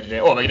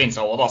over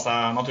grensa også, da, så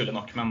naturlig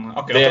nok, men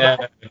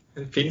akkurat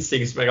det finnes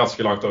ting som er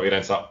ganske langt over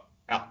grensa.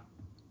 Ja,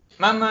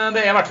 men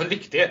det er i hvert fall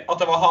viktig at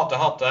det var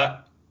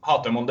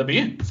hate Molde by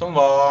som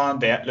var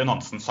det Lund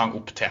Hansen sang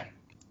opp til.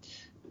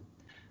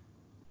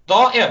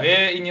 Da er vi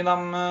inne i de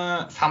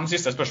 5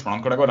 siste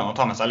spørsmålene hvor det går an å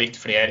ta med seg litt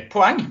flere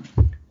poeng.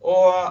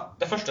 Og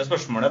det første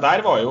spørsmålet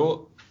der var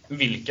jo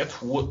hvilke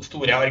 2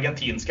 store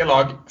argentinske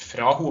lag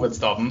fra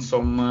hovedstaden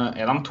som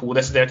er de 2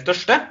 desidert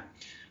største.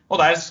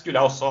 Og der skulle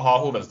jeg også ha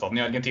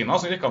hovedstaden i Argentina,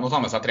 så vi kan jo ta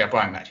med seg 3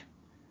 poeng der.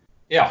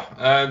 Ja,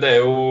 det er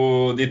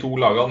jo de 2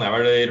 lagene er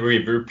vel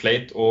River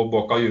Plate og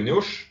Boca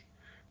Juniors.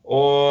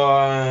 Og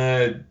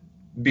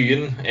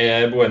Byen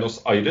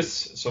Buenos Aires,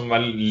 som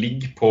vel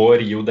ligger på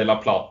Rio de la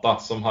Plata,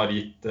 som har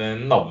gitt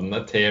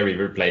navnet til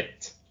River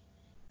Plate.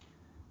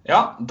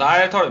 Ja,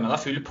 der tar du med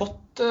deg full pott,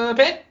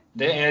 Per.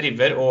 Det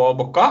River og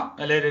Boca,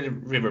 eller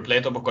River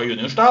Plate og Boca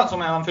Juniors da,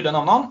 som de fulle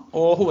navnene,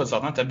 og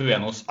hovedstaden heter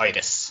Buenos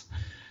Aires.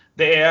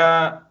 Det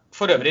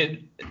for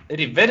øvrig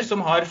River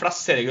som har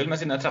flest seriegull med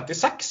sine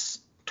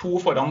 36, 2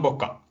 foran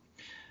Boca.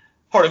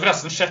 Har du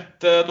forresten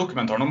sett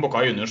dokumentaren om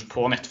Boca Juniors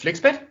på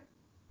Netflix, Per?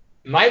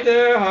 Nei, det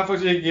har jeg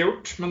faktisk ikke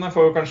gjort, men jeg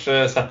får jo kanskje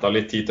sette av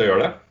litt tid til å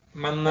gjøre det.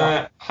 Men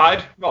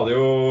her var det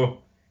jo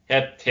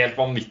et helt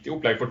vanvittig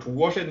opplegg for 2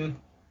 år siden,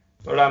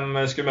 når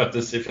de skulle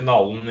møtes i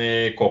finalen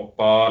i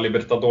Copa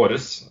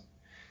Libertadores.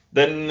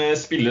 Den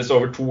spilles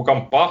over 2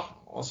 kamper,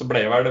 og så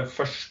ble vel den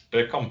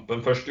første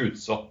kampen først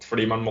utsatt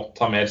fordi man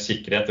måtte ha mer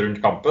sikkerhet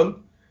rundt kampen,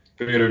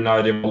 på grunn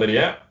av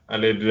rivaleriet,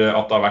 eller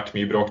at det har vært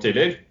mye bråk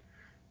tidligere.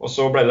 Og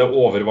så ble det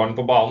overvann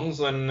på banen,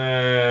 så den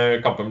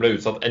kampen ble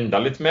utsatt enda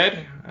litt mer,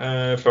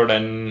 før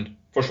den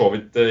for så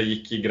vidt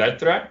gikk greit,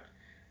 tror jeg.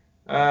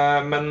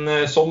 Men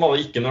sånn var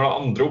det ikke når det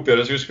andre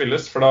oppgjøret skulle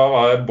spilles, for da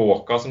var det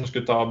Boca som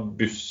skulle ta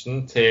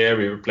bussen til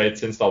River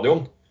Plate sin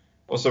stadion.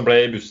 Og så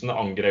ble bussen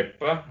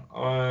angrepet,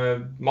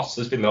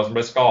 masse spillere som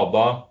ble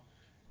skadet,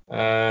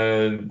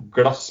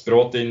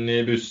 glassbråt inn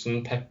i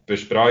bussen,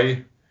 pepperspray,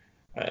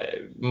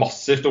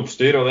 massivt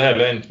oppstyr, og det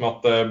hele endte med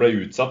at det ble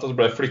utsatt, og så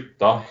ble det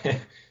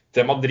flyttet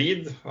til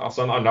Madrid,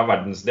 altså en annen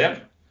verdensdel.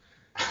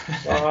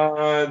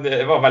 Det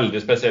var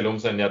veldig spesielle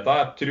omstendigheter.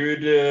 Jeg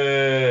tror,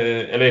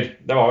 eller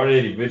det var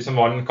River som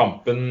vant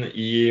kampen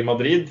i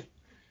Madrid,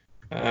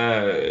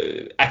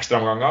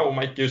 ekstraomganger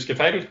om jeg ikke husker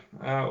feil,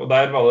 og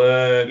der var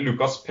det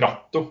Lucas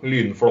Prato,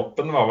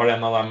 lynfloppen, var vel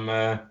en av dem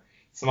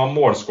som var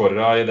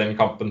målskårere i den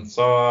kampen.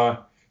 Så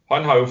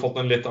han har jo fått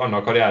en litt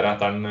annen karriere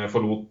etter han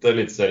forlot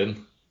eliteserien.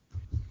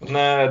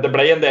 Men det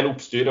ble en del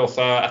oppstyr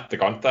også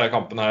etterkant av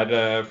kampen her,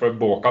 for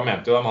Boca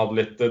mente jo de hadde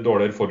litt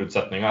dårligere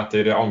forutsetninger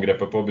etter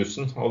angrepet på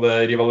bussen, og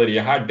det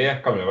rivaleriet her, det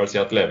kan vi vel si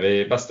at lever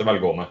i beste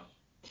velgående.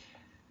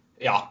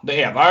 Ja, det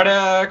vel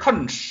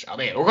kanskje, ja,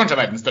 det jo kanskje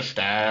verdens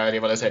største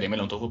rivalisering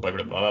mellom 2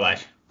 fotballklubber, det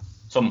der.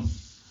 Som...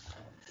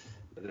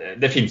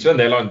 Det finnes jo en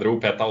del andre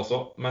oppheter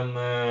også, men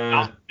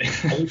jeg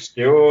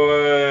husker jo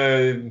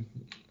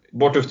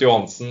Bård Tufte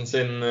Johansen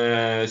sin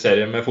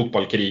serie med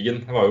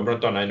fotballkrigen, var jo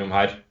blant annet innom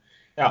her.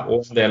 Ja.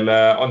 Og en del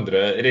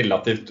andre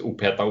relativt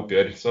opphetet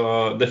oppgjør, så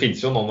det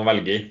finnes jo noen å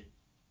velge i.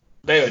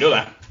 Det gjør jo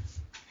det.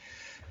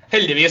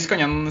 Heldigvis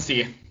kan en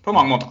si, på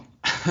mange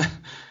måter.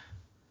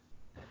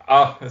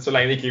 Ja, så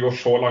lenge det ikke går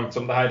så langt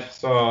som det her,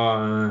 så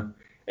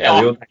det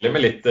jo deilig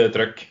med litt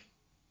trøkk.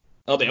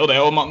 Ja, det jo det,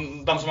 og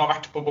de som har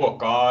vært på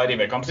Boca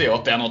Riverkamp sier jo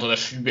at det noe av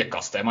det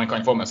sjukeste man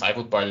kan få med seg i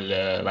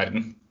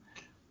fotballverden.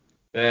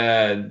 Det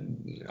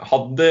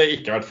hadde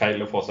ikke vært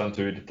feil å få seg en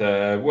tur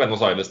til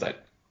Buenos Aires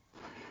der.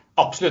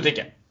 Absolutt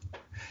ikke.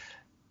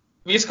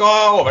 Vi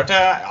skal over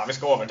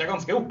til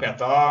ganske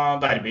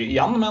opphetet derby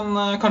igjen, men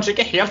kanskje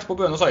ikke helt på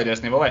Buenos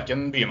Aires-nivå,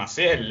 hverken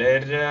bymessig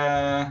eller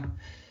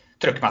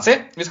trøkkmessig.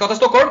 Vi skal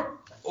til Stockholm,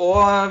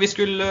 og vi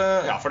skulle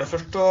for det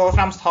første og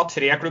fremst ha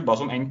 3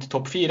 klubber som endte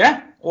topp 4,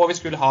 og vi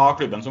skulle ha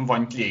klubben som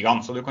vant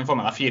ligaen, så du kan få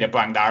med deg 4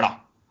 poeng der da.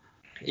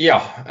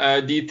 Ja,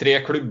 de 3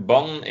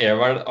 klubbene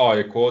vel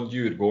AIK,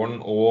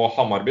 Djurgården og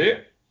Hammarby.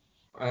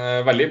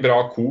 Veldig bra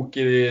kok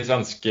i de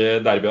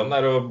svenske derbyene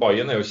der, og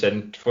Bayern jo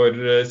kjent for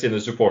sine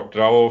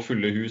supportere og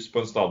fulle hus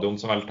på en stadion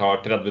som vel tar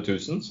 30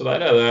 000, så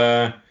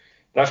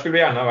der skulle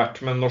vi gjerne ha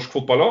vært med norsk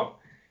fotball også.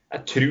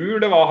 Jeg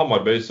tror det var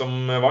Hammarby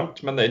som vant,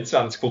 men det ikke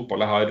svensk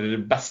fotball jeg har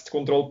best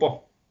kontroll på.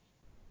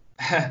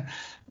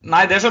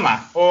 Nei, det skjønner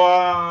jeg,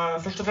 og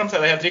først og fremst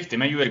det helt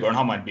riktig med Djurgården,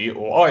 Hammarby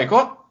og AIK.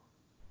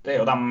 Det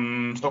jo de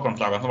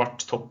Stockholmslagene som ble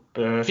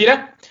topp 4.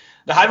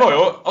 Det her var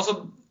jo, altså,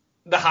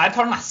 det her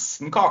tar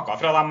nesten kaka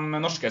fra de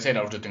norske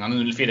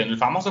serieavslutningene 04-05,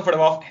 altså, for det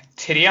var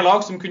 3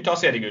 lag som kunne ta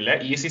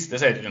seriegullet i siste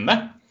serierunde.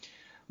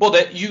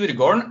 Både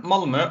Djurgården,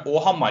 Malmö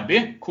og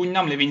Hammarby kunne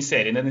nemlig vinne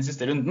serien i den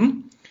siste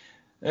runden.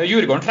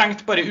 Djurgården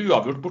trengte bare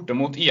uavgjort borte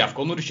mot IFK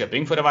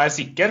Norrköping for å være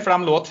sikker, for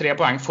de lå 3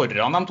 poeng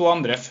foran de 2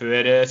 andre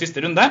før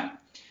siste runde.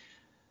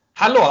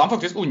 Her lå de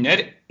faktisk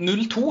under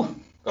 0-2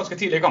 ganske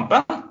tidlig i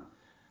kampen,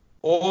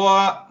 og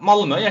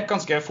Malmö gikk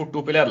ganske fort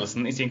opp i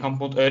ledelsen i sin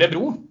kamp mot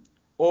Örebro.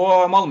 Og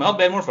Malmö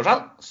hadde bedre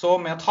målforskjell, så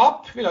med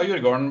tap ville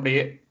Djurgården bli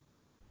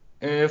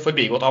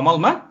forbigått av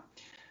Malmö.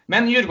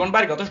 Men Djurgården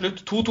berget til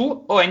slutt 2-2,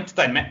 og endte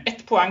dermed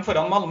 1 poeng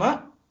foran Malmö,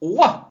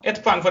 og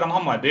 1 poeng foran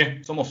Hammarby,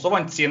 som også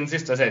vant sin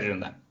siste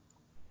serierunde.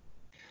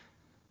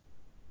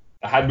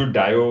 Her burde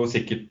jeg jo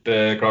sikkert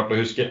klart å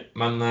huske,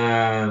 men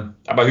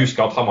jeg bare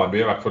husker at Hammarby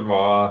i hvert fall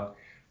var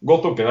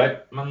godt oppi der.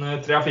 Men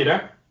 3 av 4?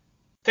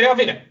 3 av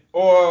 4.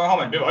 Og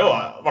Hammarby ble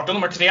jo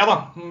nummer 3 da,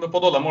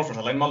 på dårlig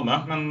målforskjell enn Malmö,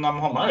 men de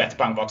havnet jo 1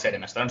 poeng bak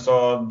seriemesteren, så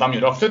de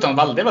gjorde absolutt en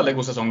veldig, veldig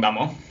god sesong dem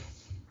også.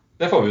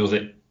 Det får vi jo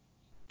si.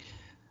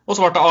 Og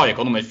så ble det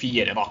AIK nummer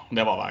 4 da,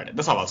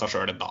 det sa vel seg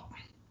selv da.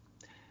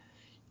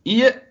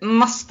 I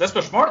neste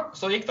spørsmål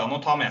så gikk det an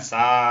å ta med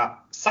seg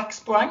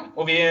 6 poeng,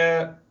 og vi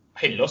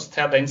holder oss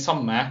til den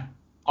samme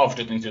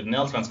avslutningsrunden i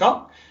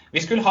Allsvenskan.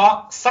 Vi skulle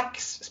ha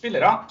 6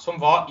 spillere som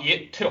var i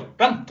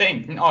troppen til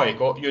enten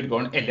AIK,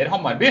 Djurgården eller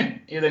Hammarby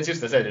i den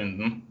siste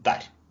serierunden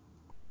der.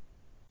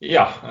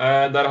 Ja,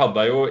 der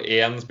hadde jeg jo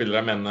en spiller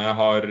jeg mener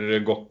har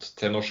gått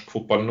til norsk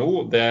fotball nå.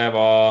 Det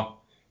var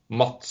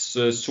Mats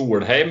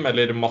Solheim,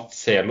 eller Mats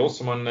Zelo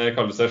som han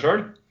kaller seg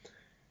selv.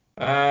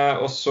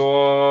 Og så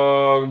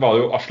var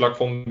det jo Aslak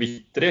von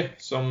Witry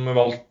som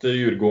valgte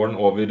Djurgården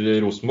over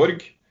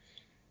Rosenborg.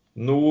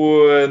 Nå,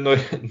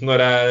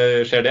 når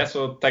jeg ser det,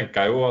 så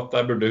tenker jeg jo at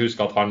jeg burde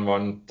huske at han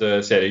vant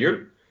seriegull.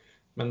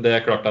 Men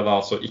det klarte jeg da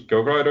altså ikke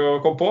å klare å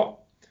komme på.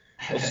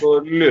 Og så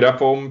lurer jeg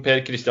på om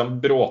Per Christian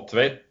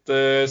Bråtveit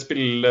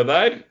spiller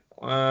der.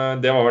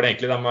 Det var vel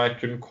egentlig dem jeg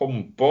kunne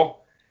komme på.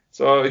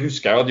 Så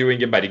husker jeg jo at Jo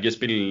Inge Berge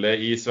spiller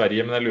i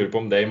Sverige, men jeg lurer på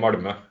om det er i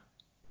Malmö.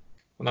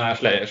 Men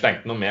jeg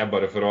slengte noe med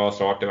bare for å ha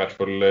svart i hvert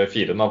fall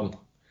 4 navn.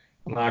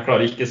 Men jeg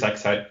klarer ikke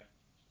 6 her.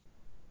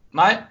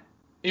 Nei,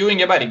 Jo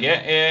Inge Berge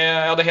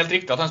ja, det er helt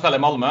riktig at han spiller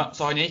i Malmö,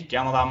 så han er ikke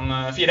en av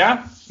de 4.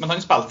 Men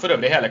han spilte for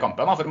øvrig hele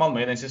kampen for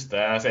Malmö i den siste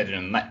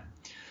serierunden. Nei.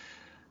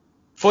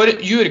 For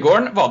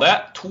Djurgården var det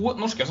 2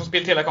 norske som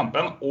spilte hele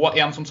kampen, og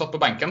en som satt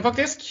på benken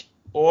faktisk.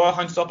 Og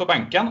han som satt på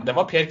benken, det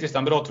var Per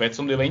Christian Bråtveit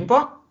som du var inne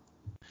på.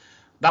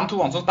 De 2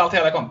 som spilte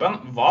hele kampen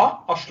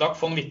var Aslak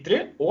von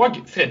Witry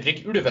og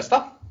Fredrik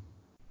Ulvestad.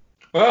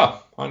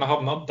 Ja, han har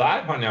havnet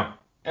der, han ja.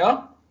 Ja.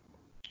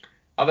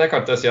 Ja, det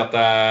kan ikke jeg si at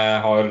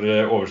jeg har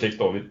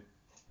oversikt over.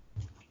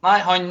 Nei,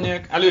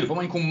 jeg lurer på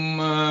om han kom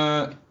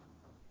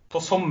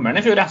på sommeren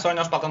i fjor, så han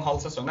har spilt en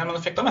halv sesong der, men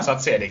han fikk da med seg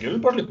et seriegull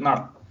på slutten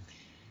her da.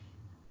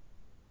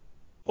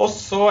 Og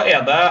så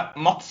er det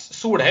Mats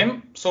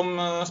Solheim som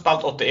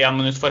spilte 81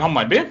 minutter for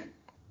Hammarby,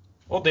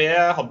 og det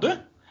hadde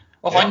du.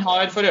 Og han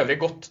har for øvrig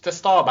gått til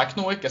Stabæk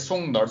nå, ikke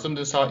Sogndal som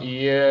du sa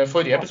i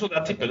forrige episode.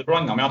 Jeg tipper du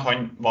blandet med at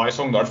han var i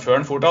Sogndal før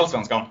han for til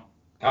Allsvenskan.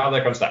 Ja,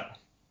 det kan stemme.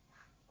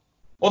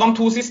 Og de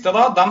 2 siste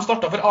da, de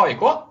startet for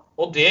AIK,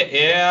 og det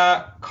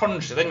er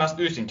kanskje den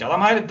mest ukjente av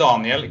dem her,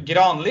 Daniel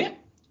Granli.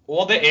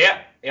 Og det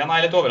er, en jeg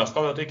er litt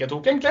overrasket over at du ikke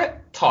tok egentlig,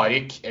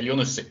 Tariq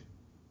Elionussi.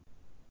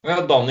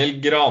 Ja, Daniel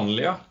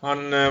Granli, ja.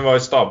 Han var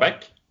i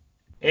Stabæk.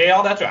 Ja,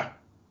 det tror jeg.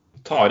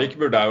 Tariq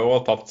burde jeg jo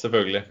ha tatt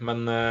selvfølgelig,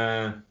 men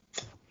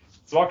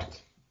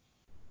svagt.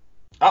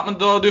 Ja, men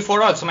du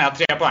får da altså med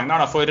 3 poeng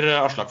der da, for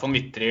Aslak von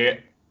Witry,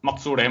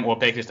 Mats Solheim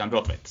og Per Christian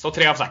Bråtveit. Så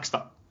 3 av 6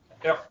 da.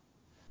 Ja.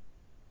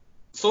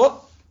 Så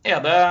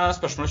er det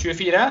spørsmål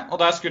 24, og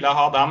der skulle jeg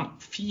ha de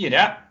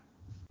 4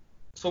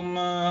 som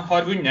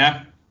har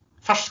vunnet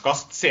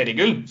ferskast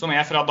seriegull, som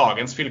er fra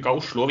dagens fylker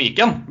Oslo og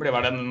Viken. Det blir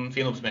vel en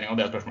fin oppsummering av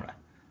det spørsmålet.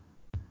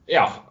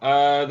 Ja,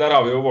 der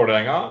har vi jo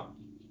Vålerenga,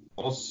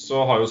 og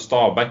så har jo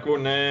Stabæk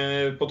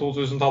vunnet på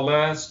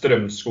 2000-tallet,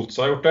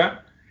 Strømsgodset har gjort det,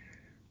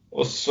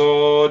 og så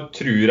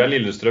tror jeg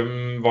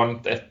Lillestrøm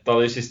vant et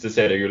av de siste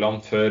seriegullene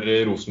før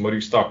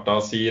Rosenborg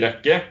startet sin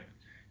rekke.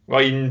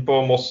 Var inn på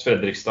Moss,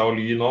 Fredrikstad og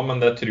Lyn nå,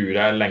 men det tror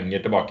jeg er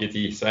lenger tilbake i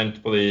tid, så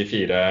endte på de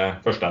 4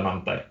 første jeg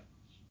nevnte der.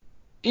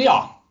 Ja,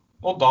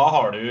 og da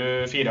har du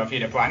 4 av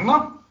 4 poeng da,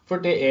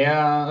 for det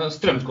er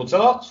Strømsgodset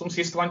da, som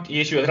sist vant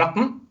i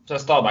 2013, så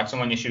er Stabæk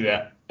som vant i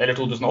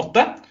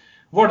 2008,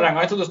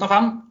 Vålerenga i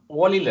 2005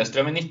 og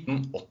Lillestrøm i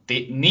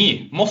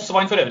 1989. Moss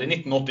vant for øvrig i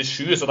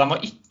 1987, så de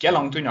var ikke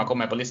langt unna å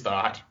komme på lista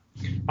her.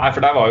 Nei,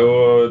 for der var jo,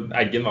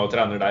 Eggen var jo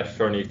trener der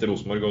før han gikk til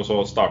Rosenborg, og så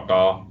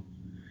startet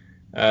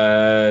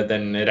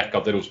den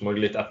rekka til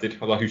Rosenborg litt etter.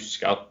 Og da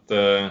husker jeg at,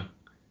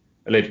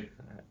 eller,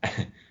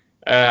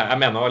 jeg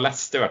mener å ha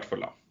lest i hvert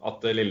fall da,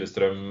 at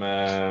Lillestrøm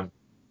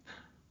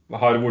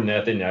har vunnet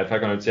et inni her, for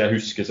jeg kan jo ikke si jeg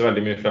husker så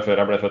veldig mye fra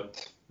før jeg ble født.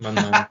 Men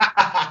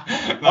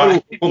jeg har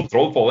jo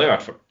kontroll på det i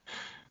hvert fall.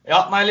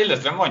 Ja, nei,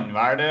 Lillestrøm vant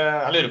vel,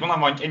 jeg lurer på om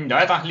de vant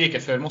enda et, like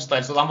før Moss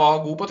der, så de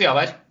var gode på tida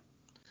der.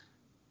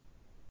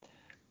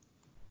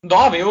 Da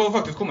har vi jo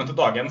faktisk kommet til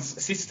dagens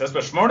siste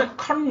spørsmål,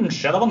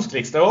 kanskje det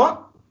vanskeligste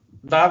også.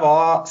 Det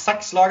var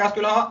 6 lag jeg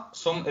skulle ha,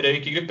 som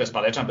røyk i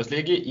gruppespillet i Champions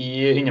League i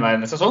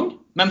inneværende sesong,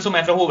 men som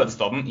er fra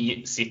hovedstaden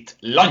i sitt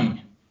land.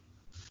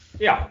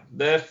 Ja,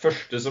 det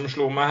første som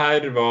slo meg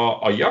her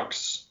var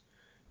Ajax,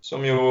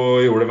 som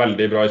jo gjorde det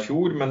veldig bra i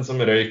fjor, men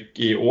som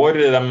røyk i år.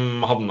 De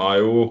havna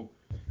jo,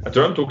 jeg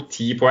tror de tok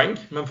 10 poeng,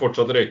 men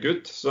fortsatt røyk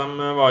ut. Så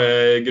de var i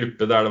en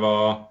gruppe der det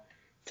var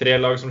 3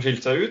 lag som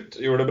skilte seg ut,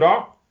 gjorde det bra.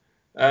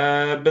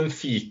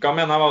 Benfica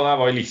mener jeg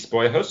var i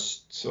Lisboa i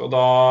høst, og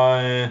da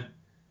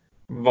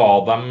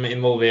var de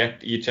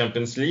involvert i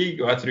Champions League,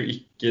 og jeg tror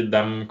ikke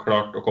de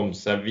klarte å komme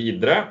seg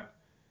videre.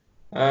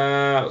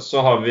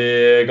 Så har vi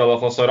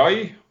Galatasaray,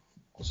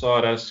 og så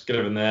har jeg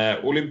skrevet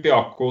ned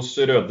Olympiakos,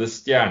 Røde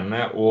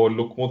Stjerne og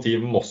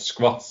Lokomotiv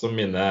Moskva som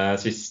mine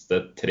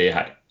siste 3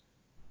 her.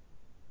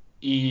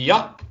 Ja,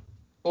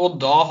 og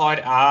da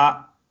har jeg,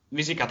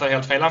 hvis ikke jeg tar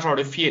helt feil her, så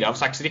har du 4 av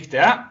 6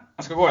 riktige.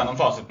 Jeg skal gå gjennom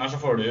fasiten her, så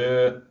får du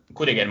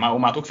korrigere meg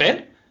om jeg tok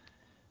feil.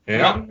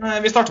 Ja.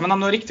 Men vi starter med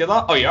dem noe riktige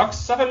da.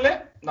 Ajax selvfølgelig,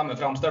 de er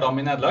fra Amsterdam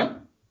i Nederland.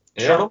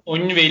 Selv om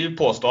noen vil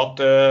påstå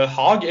at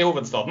Haag er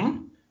hovedstaden,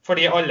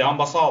 fordi alle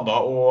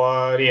ambassader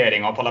og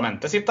regjeringen og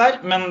parlamentet sitter der,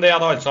 men det er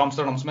da altså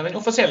Amsterdam som er den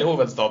offisielle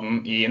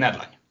hovedstaden i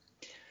Nederland.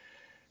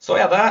 Så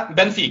det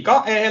Benfica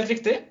helt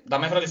riktig.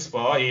 De fra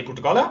Lisboa i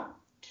Portugal, ja.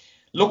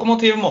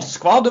 Lokomotiv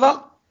Moskva hadde du vel.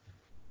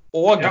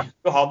 Og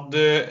du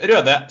hadde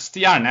Røde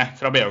Stjerne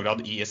fra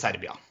Beograd i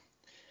Serbia.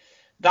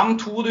 De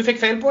to du fikk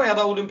feil på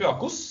da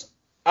Olympiakos.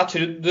 Jeg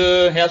trodde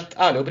helt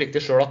ærlig og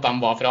oppriktig selv at de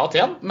var fra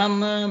Aten, men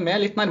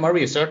med litt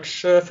nærmere research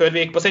før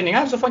vi gikk på sending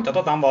her, så fant jeg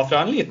at de var fra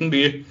en liten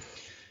by,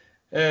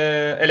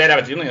 eller jeg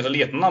vet ikke om den er så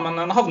liten da,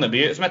 men en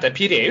havneby som heter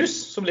Piraeus,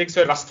 som ligger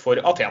sør-vest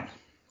for Aten.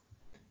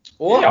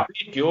 Og vi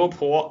gikk jo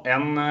på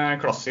en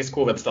klassisk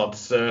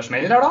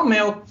hovedstadssmell her da,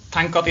 med å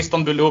tenke at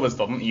Istanbul er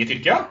hovedstaden i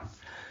Tyrkia.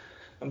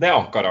 Det er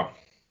Ankara.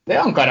 Det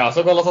er Ankara,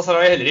 så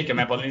Galatasaray er heller ikke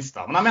med på den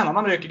lista. Men jeg mener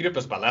de røker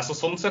gruppespillet, så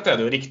sånn sett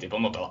det jo riktig på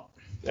en måte da.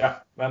 Ja,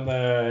 men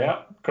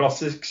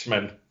klassisk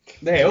smell.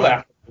 Det er jo det.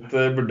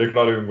 Det burde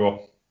klare å unngå.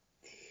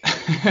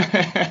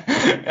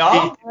 Ja.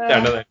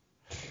 Gjerne det.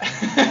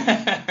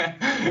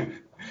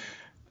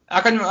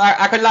 Jeg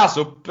kan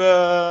lese opp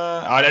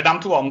eller de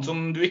toene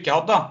som du ikke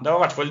hadde da. Det var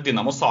i hvert fall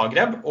Dinamo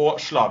Zagreb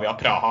og Slavia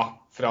Praha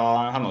fra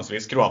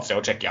henholdsvis Kroatia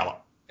og Tsjekkia da.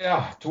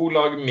 Ja, 2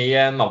 lag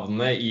med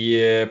navnet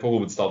på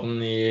hovedstaden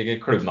i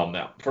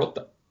klubbnavnet, ja. Flott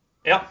det.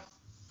 Ja.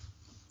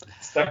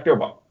 Sterkt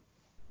jobba.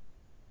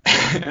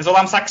 Så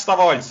de 6 da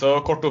var altså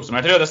kort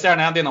oppsummert Røde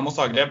Stjerne, Dinamo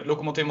Zagreb,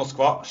 Lokomotiv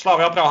Moskva,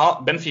 Slavia Praha,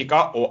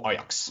 Benfica og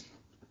Ajax.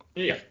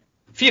 Ja.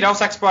 4 av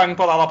 6 poeng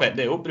på deg da, Per.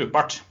 Det er jo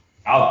brukbart.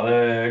 Ja da, det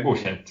er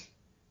godkjent.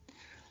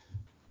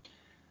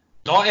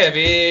 Da er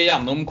vi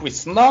gjennom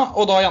quizen da,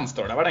 og da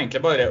gjenstår det vel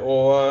egentlig bare å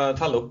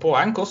telle opp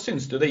poeng. Hvordan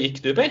synes du det gikk,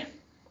 du, Per?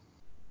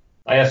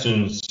 Nei, jeg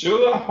synes jo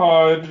det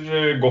har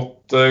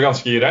gått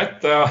ganske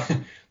greit.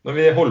 Når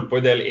vi holdt på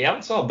i del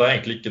 1, så hadde jeg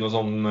egentlig ikke noe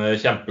sånn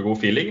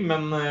kjempegod feeling,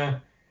 men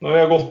når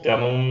vi har gått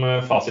gjennom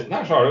fasiten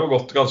her, så har det jo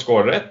gått ganske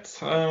ålreit.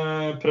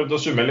 Prøvd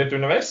å summe litt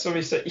underveis, og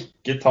hvis jeg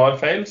ikke tar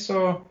feil, så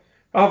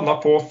jeg havnet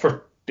på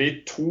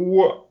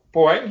 42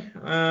 poeng.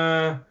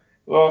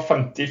 Det var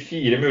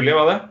 54 mulig,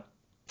 var det?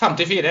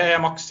 54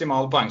 er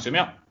maksimal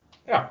poengsum, ja.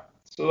 Ja,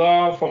 så da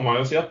får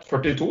man jo si at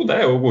 42, det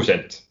er jo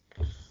godkjent.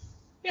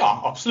 Ja,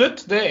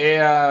 absolutt. Det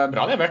er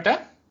bra levert, det.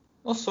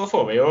 Og så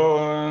får vi jo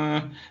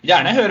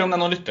gjerne høre om det er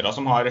noen lyttere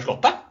som har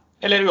slått deg.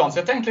 Eller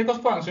uansett egentlig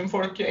hvilken poengsum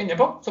folk er inne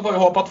på. Så får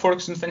vi håpe at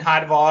folk synes den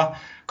her var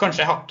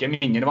kanskje hakket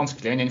mindre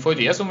vanskelig enn den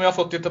forrige, som vi har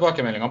fått litt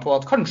tilbakemeldinger på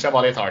at kanskje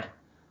var litt hard.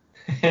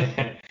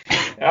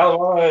 Ja, det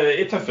var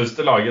i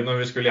tøffeste laget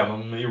når vi skulle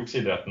gjennom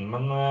juksidretten.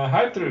 Men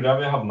her tror jeg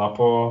vi havnet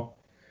på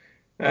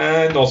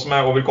noe som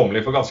er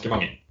overkommelig for ganske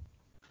mange.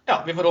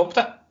 Ja, vi får håpe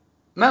det.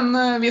 Men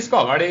vi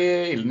skal vel i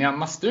ilden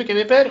igjen neste uke,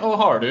 Per, og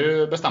har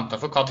du bestemt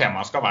deg for hva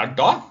temaet skal være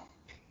da?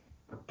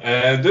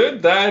 Du,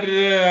 der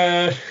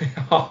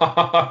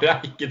har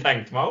jeg ikke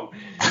tenkt meg om.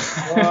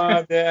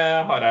 Og det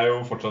har jeg jo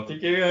fortsatt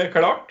ikke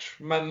klart,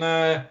 men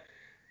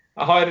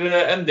jeg har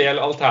en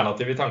del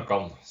alternativ i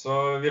tankene.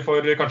 Så vi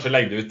får kanskje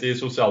legge det ut i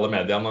sosiale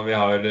medier når vi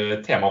har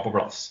tema på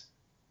plass.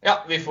 Ja,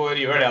 vi får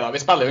gjøre det da. Vi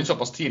spiller jo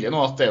såpass tidlig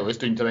nå at det er jo en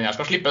stund til den her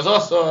skal slippes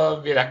også, så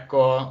vi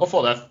rekker å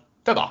få det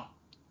til da.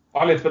 Jeg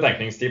har litt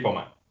betenkningstid på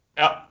meg.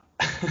 Ja.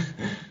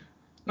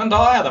 Men da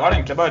er det vel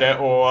egentlig bare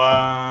å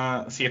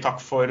si takk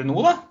for nå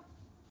da.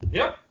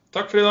 Ja,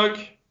 takk for i dag.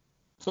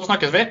 Så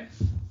snakkes vi.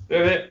 Det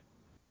gjør vi.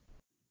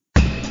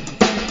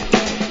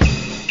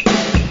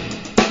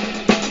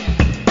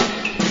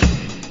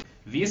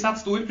 Vi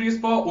setter stor pris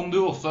på om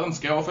du også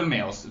ønsker å følge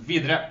med oss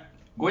videre.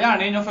 Gå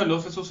gjerne inn og følge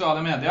oss i sosiale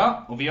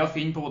medier, og vi har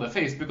funnet på både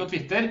Facebook og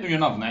Twitter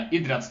under navnet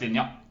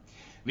Idrettslinja.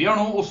 Vi har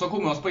nå også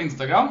kommet oss på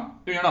Instagram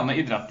under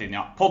navnet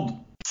Idrettslinja Pod.